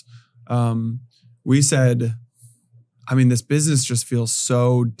 years. We said, this business just feels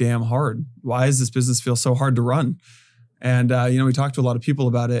so damn hard. Why does this business feel so hard to run? And, we talked to a lot of people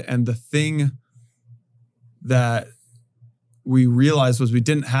about it. And the thing that we realized was we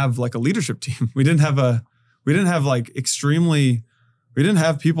didn't have like a leadership team. We didn't have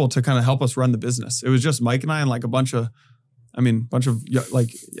people to kind of help us run the business. It was just Mike and I and like a bunch of younger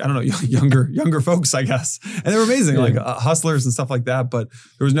folks, I guess. And they were amazing, like hustlers and stuff like that. But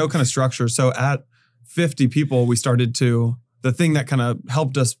there was no kind of structure. So at 50 people, we started the thing that kind of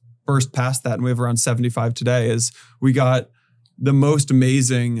helped us burst past that, and we have around 75 today, is we got the most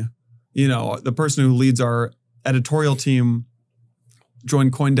amazing, the person who leads our editorial team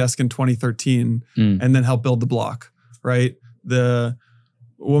joined CoinDesk in 2013 and then helped build the block, right? The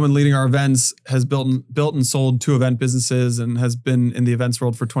woman leading our events has built and sold 2 event businesses and has been in the events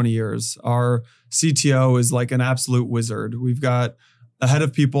world for 20 years. Our CTO is like an absolute wizard. We've got a head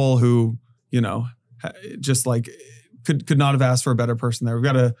of people who, just like could not have asked for a better person there. We've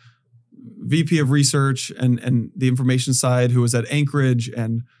got a VP of research and the information side who was at Anchorage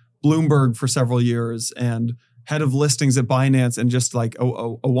and Bloomberg for several years and head of listings at Binance and just like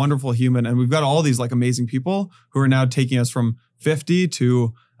a wonderful human. And we've got all these like amazing people who are now taking us from 50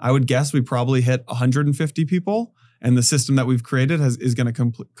 to, I would guess we probably hit 150 people. And the system that we've created is going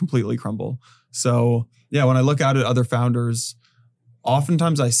to completely crumble. So yeah, when I look out at other founders,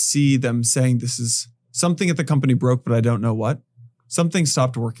 oftentimes I see them saying this is something at the company broke, but I don't know what. Something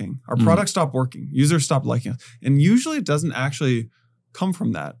stopped working. Our product stopped working. Users stopped liking us. And usually it doesn't actually come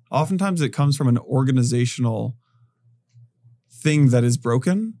from that. Oftentimes it comes from an organizational thing that is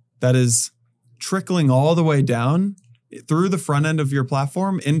broken, that is trickling all the way down through the front end of your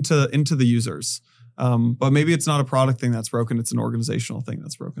platform into the users. But maybe it's not a product thing that's broken. It's an organizational thing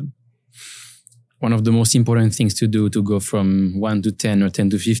that's broken. One of the most important things to do to go from 1 to 10 or 10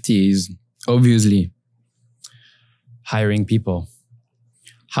 to 50 is obviously hiring people.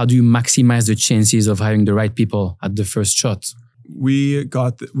 How do you maximize the chances of hiring the right people at the first shot? We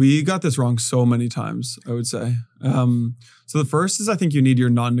got this wrong so many times, I would say. So the first is I think you need your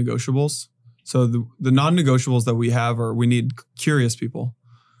non-negotiables. So the non-negotiables that we have are we need curious people.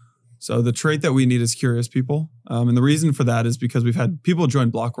 So the trait that we need is curious people. And the reason for that is because we've had people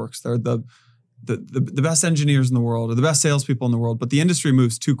join Blockworks. They're the best engineers in the world or the best salespeople in the world, but the industry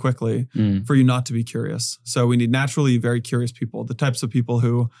moves too quickly for you not to be curious. So we need naturally very curious people, the types of people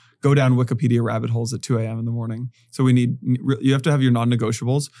who go down Wikipedia rabbit holes at 2 a.m. in the morning. So you have to have your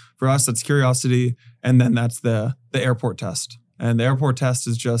non-negotiables. For us, that's curiosity. And then that's the airport test. And the airport test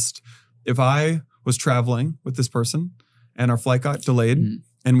is just, if I was traveling with this person and our flight got delayed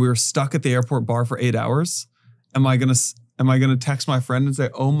and we were stuck at the airport bar for 8 hours, am I going to text my friend and say,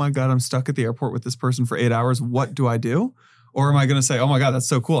 oh my God, I'm stuck at the airport with this person for 8 hours. What do I do? Or am I going to say, oh my God, that's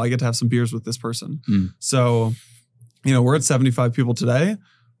so cool. I get to have some beers with this person. So, we're at 75 people today.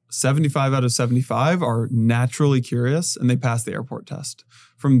 75 out of 75 are naturally curious and they pass the airport test.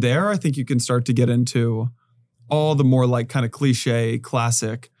 From there, I think you can start to get into all the more like kind of cliche,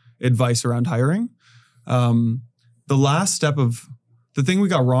 classic advice around hiring. The last step of the thing we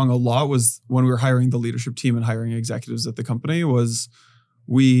got wrong a lot was when we were hiring the leadership team and hiring executives at the company was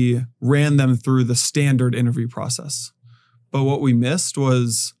we ran them through the standard interview process. But what we missed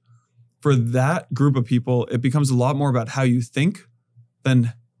was for that group of people, it becomes a lot more about how you think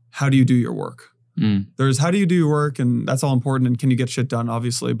than how do you do your work. There's how do you do your work, and that's all important, and can you get shit done,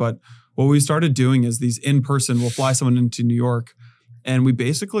 obviously. But what we started doing is these in-person, we'll fly someone into New York, and we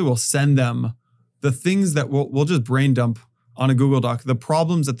basically will send them the things that we'll just brain dump on a Google Doc, the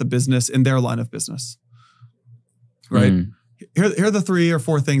problems at the business in their line of business, right? Here are the 3 or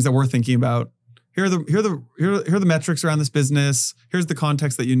 4 things that we're thinking about. Here are the metrics around this business. Here's the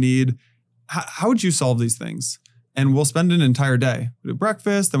context that you need. How would you solve these things? And we'll spend an entire day. We do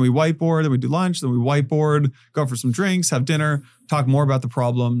breakfast, then we whiteboard, then we do lunch, then we whiteboard, go out for some drinks, have dinner, talk more about the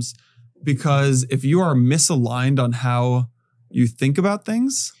problems. Because if you are misaligned on how you think about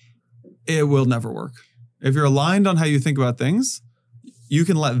things, it will never work. If you're aligned on how you think about things, you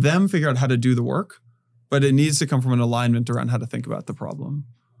can let them figure out how to do the work, but it needs to come from an alignment around how to think about the problem.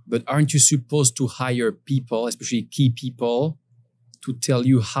 But aren't you supposed to hire people, especially key people, to tell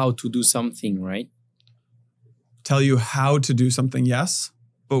you how to do something, right? Tell you how to do something, yes.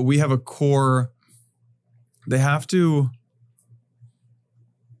 But we have a core, the how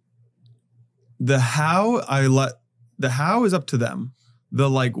is up to them. The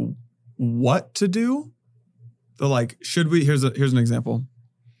like what to do, the like, should we, here's an example.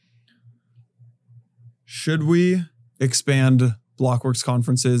 Should we expand Blockworks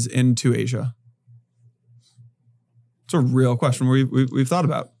conferences into Asia? It's a real question we've thought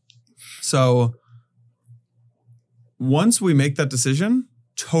about. So once we make that decision,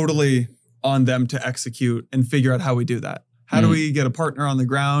 totally on them to execute and figure out how we do that. How do we get a partner on the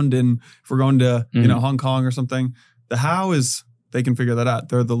ground? And if we're going to Hong Kong or something, the how is they can figure that out.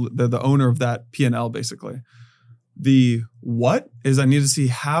 They're the owner of that P&L basically. The what is I need to see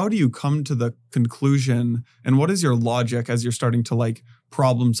how do you come to the conclusion and what is your logic as you're starting to like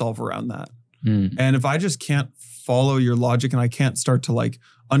problem solve around that. And if I just can't follow your logic and I can't start to like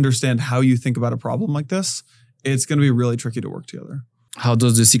understand how you think about a problem like this, it's going to be really tricky to work together. How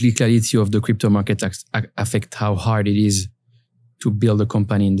does the cyclicality of the crypto market affect how hard it is to build a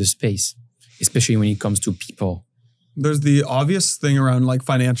company in the space, especially when it comes to people? There's the obvious thing around like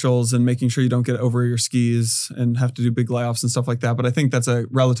financials and making sure you don't get over your skis and have to do big layoffs and stuff like that. But I think that's a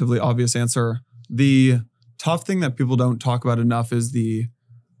relatively obvious answer. The tough thing that people don't talk about enough is the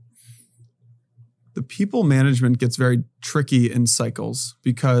people management gets very tricky in cycles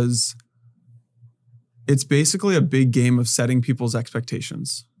because it's basically a big game of setting people's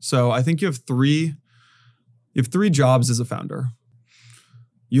expectations. So I think you have three jobs as a founder.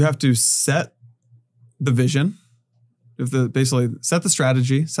 You have to set the vision. You have to basically set the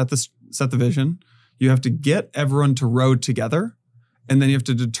strategy, set the vision. You have to get everyone to row together, and then you have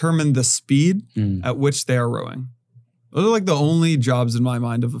to determine the speed at which they are rowing. Those are like the only jobs in my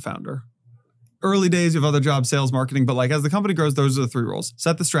mind of a founder. Early days, you have other jobs, sales, marketing, but like as the company grows, those are the three roles.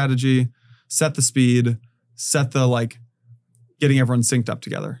 Set the strategy, set the speed, set the like getting everyone synced up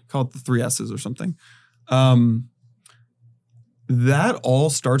together. Call it the 3 S's or something. That all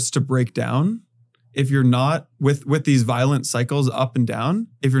starts to break down if you're not with these violent cycles up and down,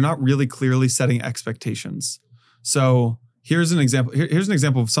 if you're not really clearly setting expectations. So here's an example. Here's an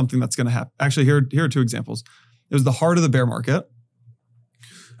example of something that's going to happen. Actually, here are 2 examples. It was the heart of the bear market.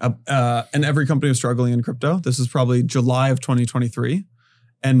 And every company was struggling in crypto. This is probably July of 2023.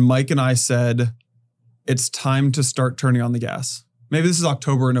 And Mike and I said, it's time to start turning on the gas. Maybe this is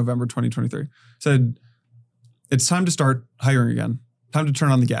October or November 2023. Said, it's time to start hiring again. Time to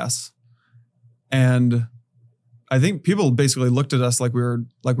turn on the gas. And I think people basically looked at us like we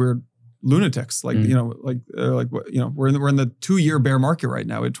were lunatics. Like, you know, we're in the 2-year bear market right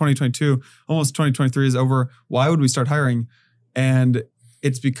now. In 2022, almost 2023 is over. Why would we start hiring? And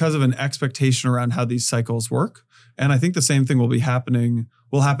it's because of an expectation around how these cycles work. And I think the same thing will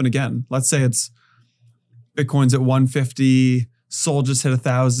happen again. Let's say it's Bitcoin's at 150, Sol just hit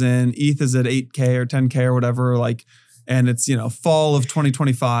 1,000, ETH is at 8K or 10K or whatever, like, and it's, you know, fall of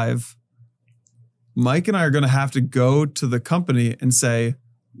 2025. Mike and I are going to have to go to the company and say,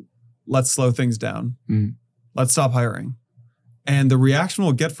 let's slow things down. Let's stop hiring. And the reaction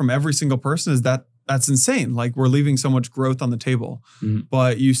we'll get from every single person is that's insane. Like, we're leaving so much growth on the table.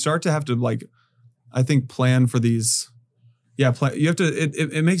 But you start to have to, like, I think, plan for these. Yeah, you have to,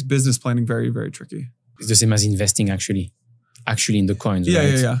 it makes business planning very, very tricky. It's the same as investing actually in the coins, yeah,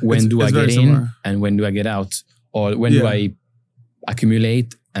 right? Yeah. When do I get in similar. And when do I get out? Or when do I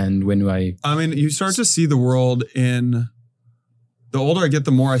accumulate and when do I... I mean, you start to see the world in... The older I get,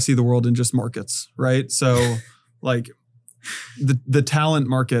 the more I see the world in just markets, right? So like the talent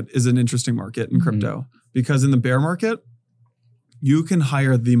market is an interesting market in crypto because in the bear market, you can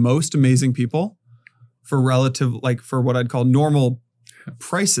hire the most amazing people for for what I'd call normal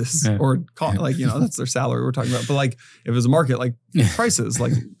prices or call, like, you know, that's their salary we're talking about. But like if it was a market, like prices,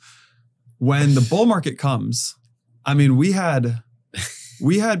 like when the bull market comes, I mean, we had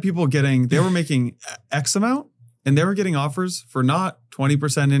people they were making X amount and they were getting offers for not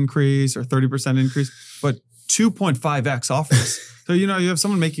 20% increase or 30% increase, but 2.5x offers. So, you know, you have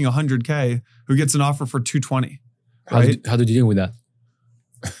someone making 100K who gets an offer for 220. Right? How did you deal with that?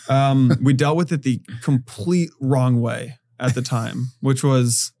 We dealt with it the complete wrong way at the time, which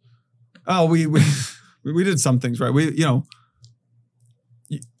was, we did some things right.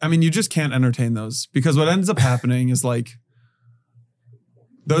 I mean, you just can't entertain those because what ends up happening is like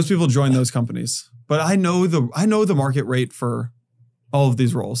those people join those companies, but I know the market rate for all of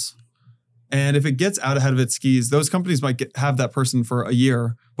these roles. And if it gets out ahead of its skis, those companies might have that person for a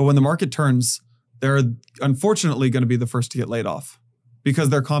year, but when the market turns, they're unfortunately going to be the first to get laid off because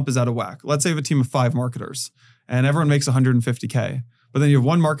their comp is out of whack. Let's say you have a team of 5 marketers and everyone makes 150K, but then you have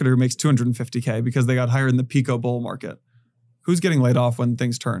one marketer who makes 250K because they got hired in the Pico bull market. Who's getting laid off when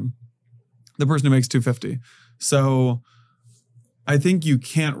things turn? The person who makes 250. So I think you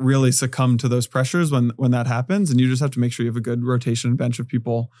can't really succumb to those pressures when that happens, and you just have to make sure you have a good rotation bench of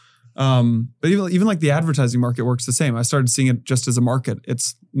people. But even like the advertising market works the same. I started seeing it just as a market.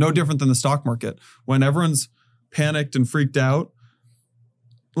 It's no different than the stock market. When everyone's panicked and freaked out,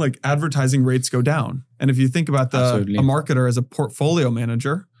 like advertising rates go down. And if you think about a marketer as a portfolio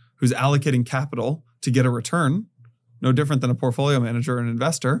manager who's allocating capital to get a return, no different than a portfolio manager or an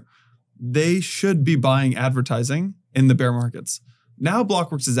investor, they should be buying advertising in the bear markets. Now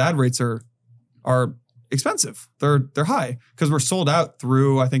Blockworks' ad rates are expensive. They're high because we're sold out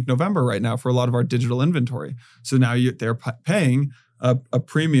through, I think, November right now for a lot of our digital inventory. So now they're paying a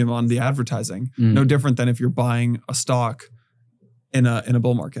premium on the advertising. No different than if you're buying a stock in a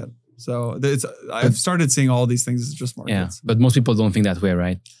bull market. So I've started seeing all these things as just markets. Yeah, but most people don't think that way,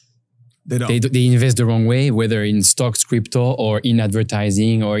 right? They don't. They invest the wrong way, whether in stocks, crypto, or in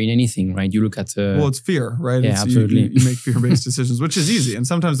advertising, or in anything, right? You look at well, it's fear, right? Yeah, absolutely. You make fear-based decisions, which is easy. And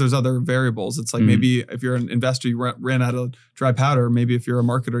sometimes there's other variables. It's like maybe if you're an investor, you ran out of dry powder. Maybe if you're a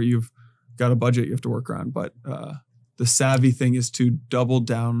marketer, you've got a budget you have to work around. But the savvy thing is to double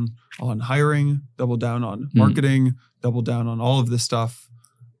down on hiring, double down on marketing, double down on all of this stuff.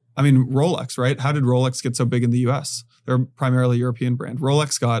 I mean, Rolex, right? How did Rolex get so big in the US? They're primarily a European brand.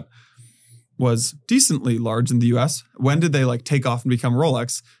 Rolex was decently large in the US. When did they like take off and become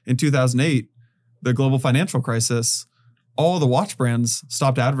Rolex? In 2008, the global financial crisis, all the watch brands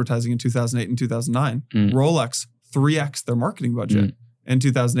stopped advertising in 2008 and 2009. Rolex 3x their marketing budget in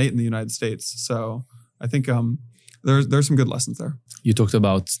 2008 in the United States. So I think there's some good lessons there. You talked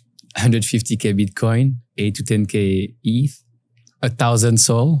about 150K Bitcoin, 8 to 10K ETH, 1,000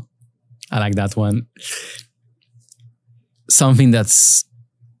 Sol. I like that one. Something that's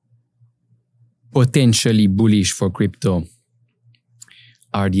potentially bullish for crypto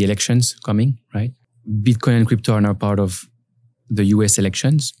are the elections coming, right? Bitcoin and crypto are now part of the US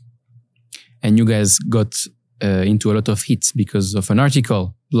elections. And you guys got into a lot of hits because of an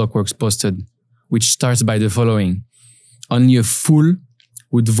article Blockworks posted, which starts by the following. Only a fool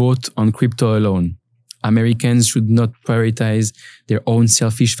would vote on crypto alone. Americans should not prioritize their own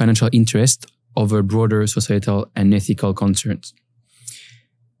selfish financial interest over broader societal and ethical concerns.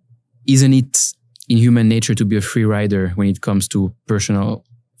 Isn't it in human nature to be a free rider when it comes to personal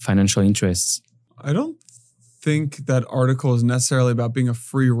financial interests? I don't think that article is necessarily about being a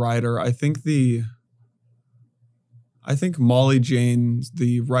free rider. I think Molly Jane,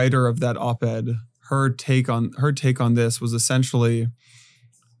 the writer of that op-ed, her take on this was essentially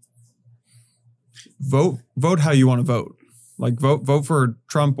vote how you want to vote. Like vote for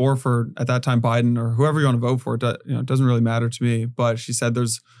Trump or for, at that time, Biden or whoever you want to vote for. It doesn't really matter to me. But she said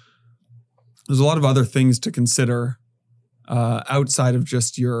there's a lot of other things to consider outside of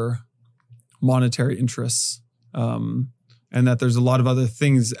just your monetary interests, and that there's a lot of other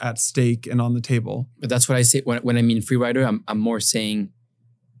things at stake and on the table. But that's what I say when I mean free rider. I'm more saying,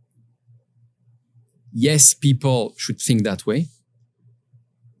 yes, people should think that way,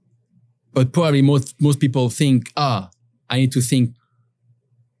 but probably most people think, I need to think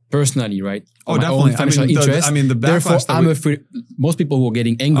personally, right? Oh, definitely. Financial interest. The backlash. Most people who are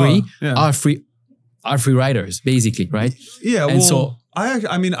getting angry are free riders, basically, right? Yeah. And so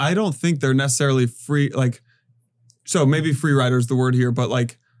I don't think they're necessarily free. Like, so maybe free rider is the word here, but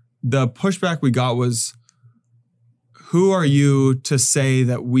like the pushback we got was, who are you to say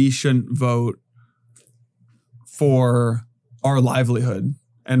that we shouldn't vote for our livelihood?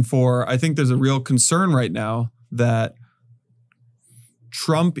 And I think there's a real concern right now that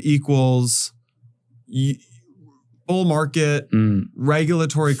Trump equals bull market,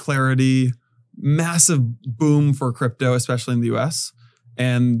 regulatory clarity, massive boom for crypto, especially in the US,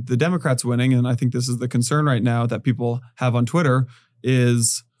 and the Democrats winning. And I think this is the concern right now that people have on Twitter,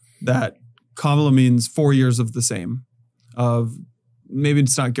 is that Kamala means 4 years of the same, of maybe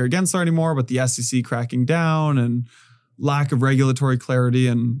it's not Gary Gensler anymore, but the SEC cracking down and lack of regulatory clarity.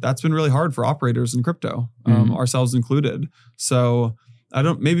 And that's been really hard for operators in crypto, ourselves included. So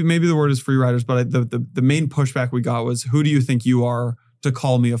maybe the word is free riders, but the main pushback we got was, who do you think you are to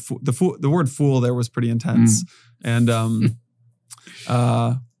call me a fool? The word fool there was pretty intense. And,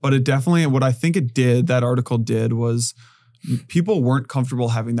 but it definitely, what I think it did, that article did, was people weren't comfortable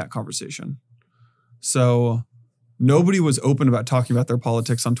having that conversation. So nobody was open about talking about their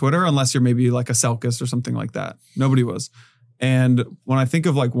politics on Twitter, unless you're maybe like a Selkis or something like that. Nobody was. And when I think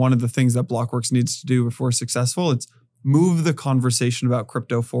of like one of the things that Blockworks needs to do before successful, it's move the conversation about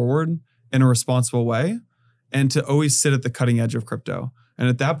crypto forward in a responsible way, and to always sit at the cutting edge of crypto. And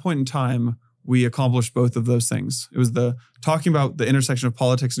at that point in time, we accomplished both of those things. It was talking about the intersection of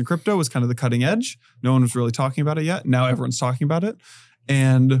politics and crypto was kind of the cutting edge. No one was really talking about it yet. Now everyone's talking about it.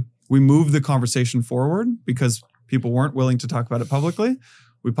 And we moved the conversation forward because people weren't willing to talk about it publicly.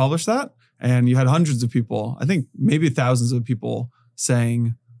 We published that, and you had hundreds of people, I think maybe thousands of people,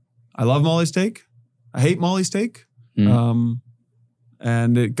 saying, I love Molly's take, I hate Molly's take.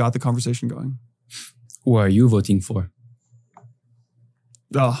 And it got the conversation going. Who are you voting for?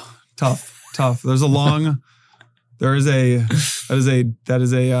 Oh, tough. There's a long, that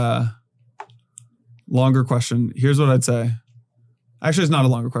is a longer question. Here's what I'd say. Actually, it's not a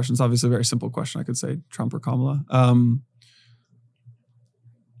longer question. It's obviously a very simple question. I could say Trump or Kamala.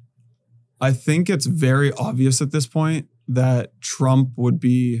 I think it's very obvious at this point that Trump would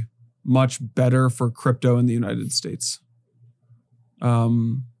be much better for crypto in the United States.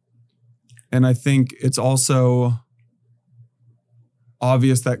 And I think it's also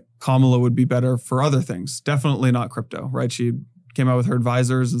obvious that Kamala would be better for other things. Definitely not crypto, right? She came out with her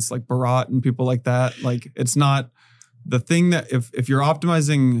advisors. It's like Bharat and people like that. Like, it's not the thing that if you're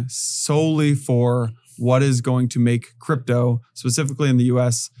optimizing solely for what is going to make crypto, specifically in the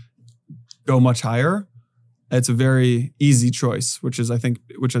US, go much higher, it's a very easy choice, which is I think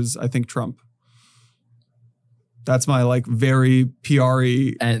Trump. That's my like very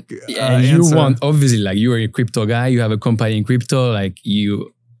PR-y and you answer. want, obviously, like, you are a crypto guy, you have a company in crypto, like you're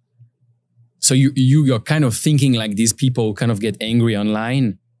kind of thinking like these people kind of get angry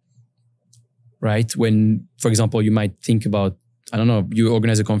online, right? When, for example, you might think about, I don't know, you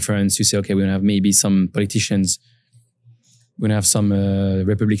organize a conference, you say, okay, we're gonna have maybe some politicians, we're gonna have some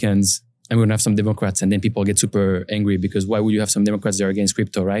Republicans, and we're gonna have some Democrats, and then people get super angry because why would you have some Democrats that are against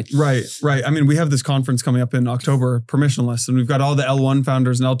crypto, right? Right. I mean, we have this conference coming up in October, Permissionless, and we've got all the L1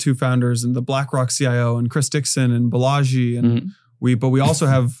 founders and L2 founders and the BlackRock CIO and Chris Dixon and Balaji, and but we also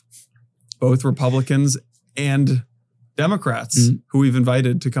have both Republicans and Democrats who we've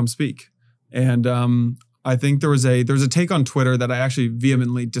invited to come speak. And I think there's a take on Twitter that I actually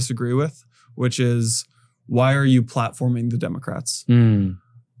vehemently disagree with, which is, why are you platforming the Democrats?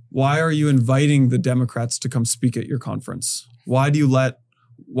 Why are you inviting the Democrats to come speak at your conference? Why do you let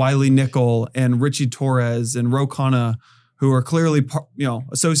Wiley Nickel and Richie Torres and Ro Khanna, who are clearly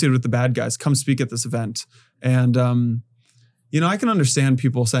associated with the bad guys, come speak at this event? And I can understand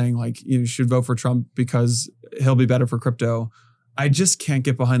people saying like, you should vote for Trump because he'll be better for crypto. I just can't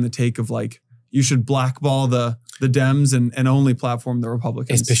get behind the take of like, you should blackball the Dems and only platform the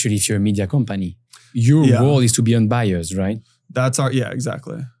Republicans. Especially if you're a media company. Your role is to be unbiased, right?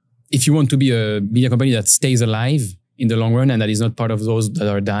 Exactly. If you want to be a media company that stays alive in the long run and that is not part of those that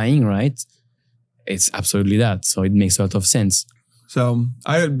are dying, right? It's absolutely that. So it makes a lot of sense. So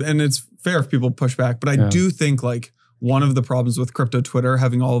and it's fair if people push back, but I do think like one of the problems with crypto Twitter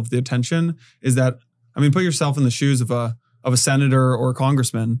having all of the attention is that, I mean, put yourself in the shoes of a senator or a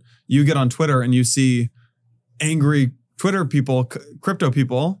congressman. You get on Twitter and you see angry Twitter people, crypto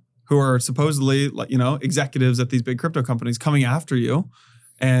people who are supposedly like, executives at these big crypto companies coming after you.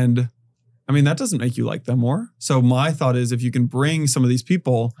 And I mean, that doesn't make you like them more. So my thought is, if you can bring some of these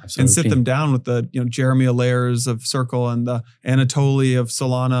people and sit them down with the, Jeremy Allairs of Circle and the Anatoly of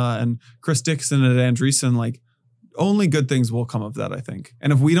Solana and Chris Dixon and Andreessen, like, only good things will come of that, I think.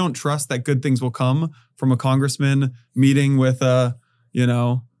 And if we don't trust that good things will come from a congressman meeting with founder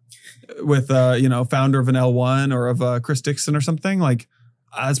of an L1 or of a Chris Dixon or something, like,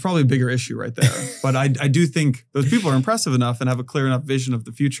 that's probably a bigger issue right there. But I do think those people are impressive enough and have a clear enough vision of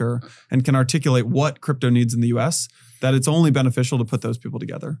the future and can articulate what crypto needs in the US that it's only beneficial to put those people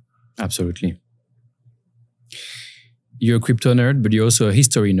together. Absolutely. You're a crypto nerd, but you're also a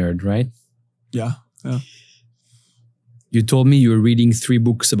history nerd, right? Yeah. You told me you were reading 3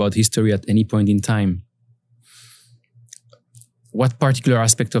 books about history at any point in time. What particular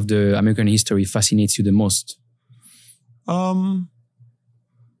aspect of the American history fascinates you the most? I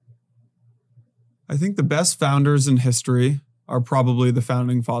think the best founders in history are probably the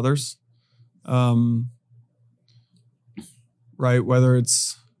founding fathers. Right? Whether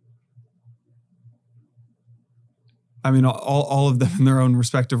it's, I mean, all of them in their own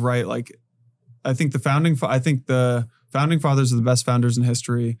respective right. Like, I think the founding fathers are the best founders in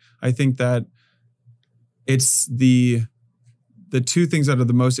history. I think that it's the 2 things that are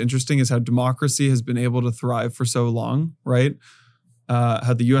the most interesting is how democracy has been able to thrive for so long, right?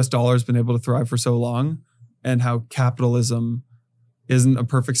 How the US dollar has been able to thrive for so long, and how capitalism isn't a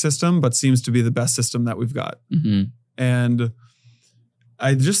perfect system, but seems to be the best system that we've got. And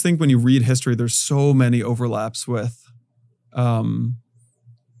I just think when you read history, there's so many overlaps with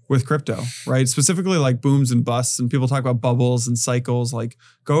crypto, right? Specifically like booms and busts, and people talk about bubbles and cycles. Like,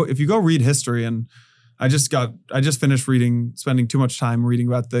 if you go read history, and I just finished spending too much time reading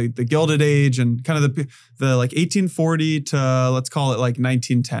about the Gilded Age and kind of the like 1840 to, let's call it like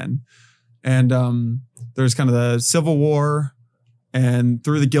 1910. And there's kind of the Civil War, and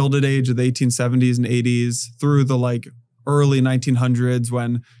through the Gilded Age of the 1870s and 80s, through the like early 1900s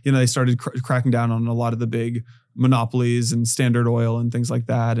when, they started cracking down on a lot of the big monopolies and Standard Oil and things like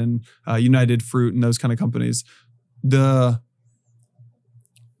that, and United Fruit and those kind of companies. The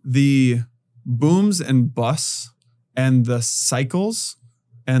booms and busts and the cycles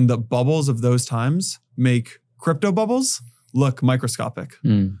and the bubbles of those times make crypto bubbles look microscopic.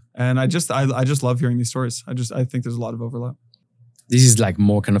 And I just love hearing these stories. I think there's a lot of overlap. This is like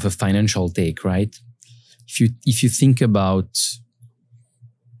more kind of a financial take, right? If you think about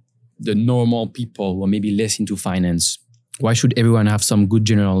the normal people or maybe less into finance, why should everyone have some good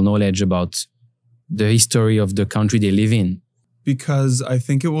general knowledge about the history of the country they live in? because I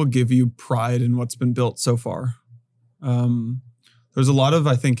think it will give you pride in what's been built so far. There's a lot of,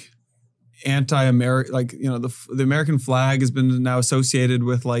 I think, anti-American, like, you know, the American flag has been now associated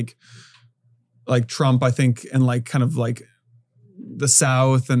with like Trump, I think, and like kind of like the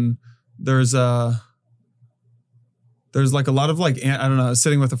South, and there's like a lot of like, I don't know,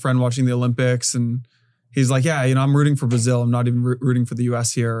 sitting with a friend watching the Olympics, and he's like, yeah, you know, I'm rooting for Brazil. I'm not even rooting for the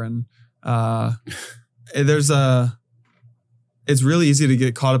US here. And it's really easy to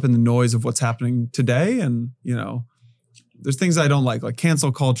get caught up in the noise of what's happening today. And, you know, there's things I don't like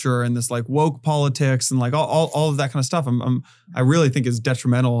cancel culture and this like woke politics and like all of that kind of stuff. I really think is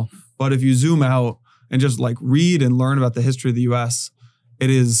detrimental. But if you zoom out and just like read and learn about the history of the US, it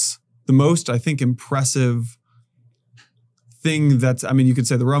is the most, I think, impressive thing that's, I mean, you could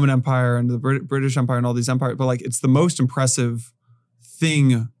say the Roman Empire and the British Empire and all these empires, but like it's the most impressive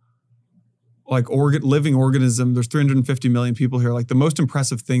thing, like living organism. There's 350 million people here. Like the most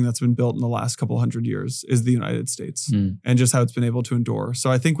impressive thing that's been built in the last couple hundred years is the United States and just how it's been able to endure. So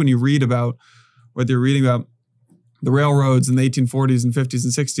I think when you read about, whether you're reading about the railroads in the 1840s and 50s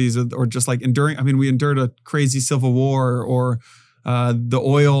and 60s, or just like enduring, I mean, we endured a crazy civil war, or the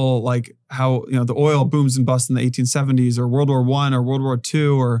oil, like how, you know, the oil booms and busts in the 1870s, or World War I or World War II,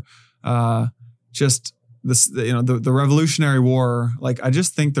 or just this, you know, the Revolutionary War. Like, I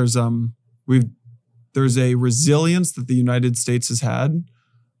just think there's a resilience that the United States has had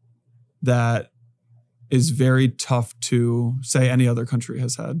that is very tough to say any other country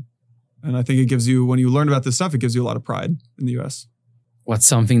has had. And I think it gives you, when you learn about this stuff, it gives you a lot of pride in the US. What's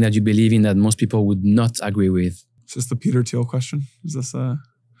something that you believe in that most people would not agree with? It's just the Peter Thiel question. Is this I'm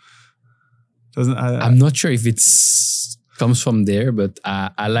not sure if it's comes from there, but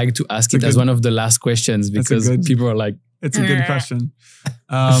I like to ask it as one of the last questions, because people are like, it's a good question.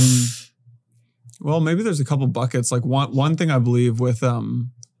 Well, maybe there's a couple buckets. Like one thing I believe with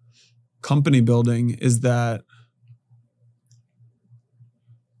company building is that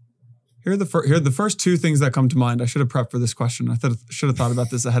here are the first two things that come to mind. I should have prepped for this question. I should have thought about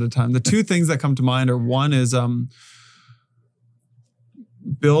this ahead of time. The two things that come to mind are, one is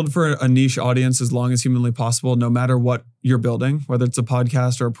build for a niche audience as long as humanly possible, no matter what you're building, whether it's a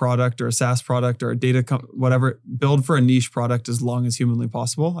podcast or a product or a SaaS product or a data, whatever. Build for a niche product as long as humanly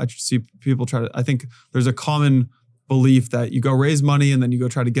possible. I see people try to, I think there's a common belief that you go raise money and then you go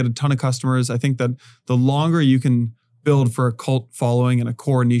try to get a ton of customers. I think that the longer you can build for a cult following and a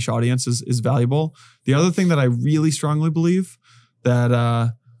core niche audience is valuable. The other thing that I really strongly believe that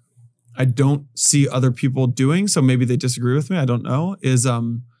I don't see other people doing, so maybe they disagree with me, I don't know, is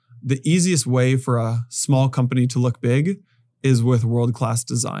the easiest way for a small company to look big is with world-class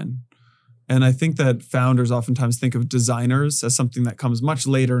design. And I think that founders oftentimes think of designers as something that comes much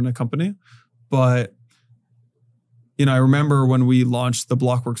later in a company. But, you know, I remember when we launched the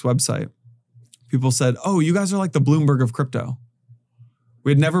Blockworks website, people said, oh, you guys are like the Bloomberg of crypto.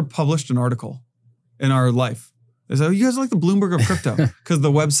 We had never published an article in our life. They said, oh, you guys are like the Bloomberg of crypto, because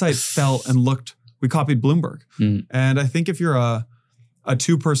the website felt and looked, we copied Bloomberg. And I think if you're a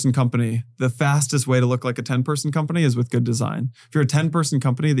 2-person company, the fastest way to look like a 10-person company is with good design. If you're a 10-person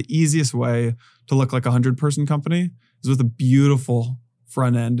company, the easiest way to look like a 100-person company is with a beautiful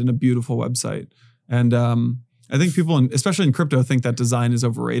front end and a beautiful website. And I think people, especially in crypto, think that design is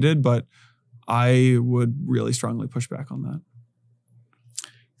overrated, but I would really strongly push back on that.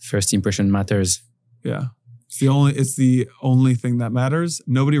 First impression matters. Yeah. It's the only thing that matters.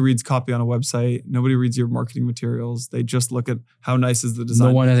 Nobody reads copy on a website. Nobody reads your marketing materials. They just look at how nice is the design.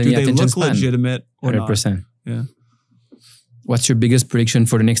 No one has any attention span. Do they look legitimate or 100%. Not? Yeah. What's your biggest prediction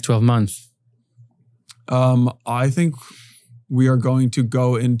for the next 12 months? I think we are going to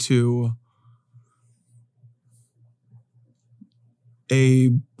go into a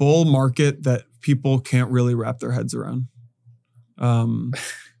bull market that people can't really wrap their heads around.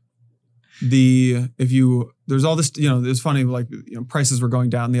 There's all this, you know, it's funny, like, you know, prices were going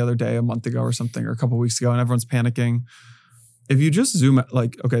down the other day, a month ago or something, or a couple of weeks ago, and everyone's panicking. If you just zoom out,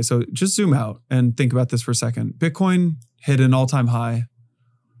 like, okay, so just zoom out and think about this for a second. Bitcoin hit an all-time high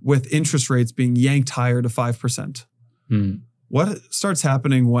with interest rates being yanked higher to 5%. What starts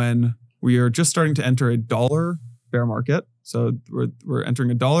happening when we are just starting to enter a dollar bear market? So we're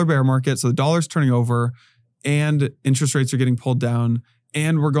entering a dollar bear market. So the dollar's turning over and interest rates are getting pulled down,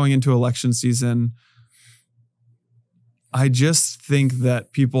 and we're going into election season. I just think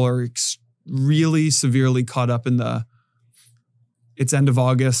that people are really severely caught up in it's end of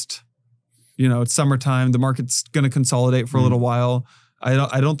August, you know, it's summertime, the market's going to consolidate for a little while.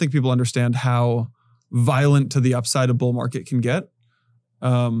 I don't think people understand how violent to the upside a bull market can get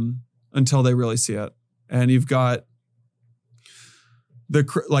until they really see it. And you've got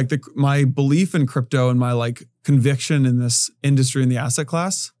my belief in crypto and my like conviction in this industry and the asset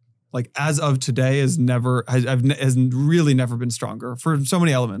class, like as of today, has really never been stronger for so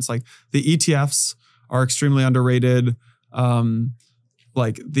many elements. Like the ETFs are extremely underrated.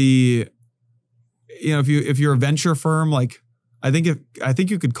 If you're a venture firm, like I think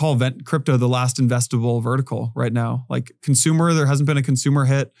you could call crypto the last investable vertical right now. Like consumer, there hasn't been a consumer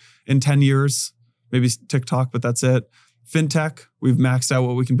hit in 10 years, maybe TikTok, but that's it. Fintech, we've maxed out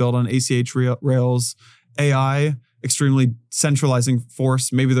what we can build on ACH rails. AI, extremely centralizing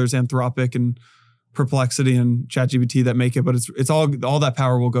force. Maybe there's Anthropic and Perplexity and ChatGPT that make it, but it's all that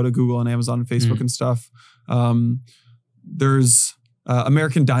power will go to Google and Amazon and Facebook and stuff. There's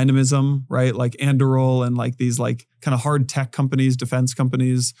American dynamism, right? Like Anduril and like these like kind of hard tech companies, defense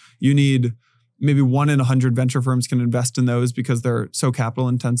companies. You need maybe 1 in 100 venture firms can invest in those because they're so capital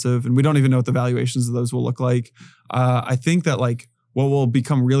intensive, and we don't even know what the valuations of those will look like. I think that like what will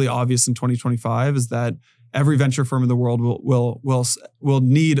become really obvious in 2025 is that every venture firm in the world will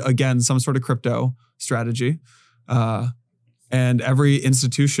need again some sort of crypto strategy, and every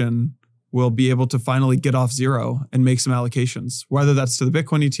institution will be able to finally get off zero and make some allocations, whether that's to the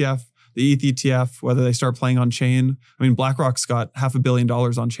Bitcoin ETF, the ETH ETF, whether they start playing on chain. I mean, BlackRock's got $500 million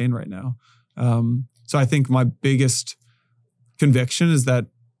on chain right now. So I think my biggest conviction is that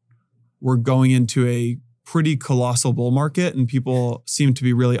we're going into a pretty colossal bull market, and people seem to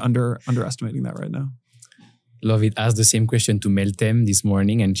be really underestimating that right now. Love it. Asked the same question to Meltem this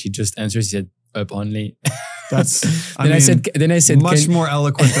morning, and she just answered. She said, "Up only." That's. Then I said, much more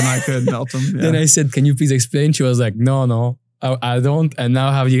eloquent than I could, Meltem. Yeah. Then I said, "Can you please explain?" She was like, "No, I don't." And now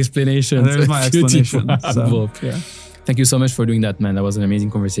I have the explanation. And there's my explanation. So, yeah. Thank you so much for doing that, man. That was an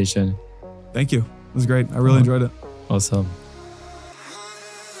amazing conversation. Thank you. It was great. I really enjoyed it. Awesome.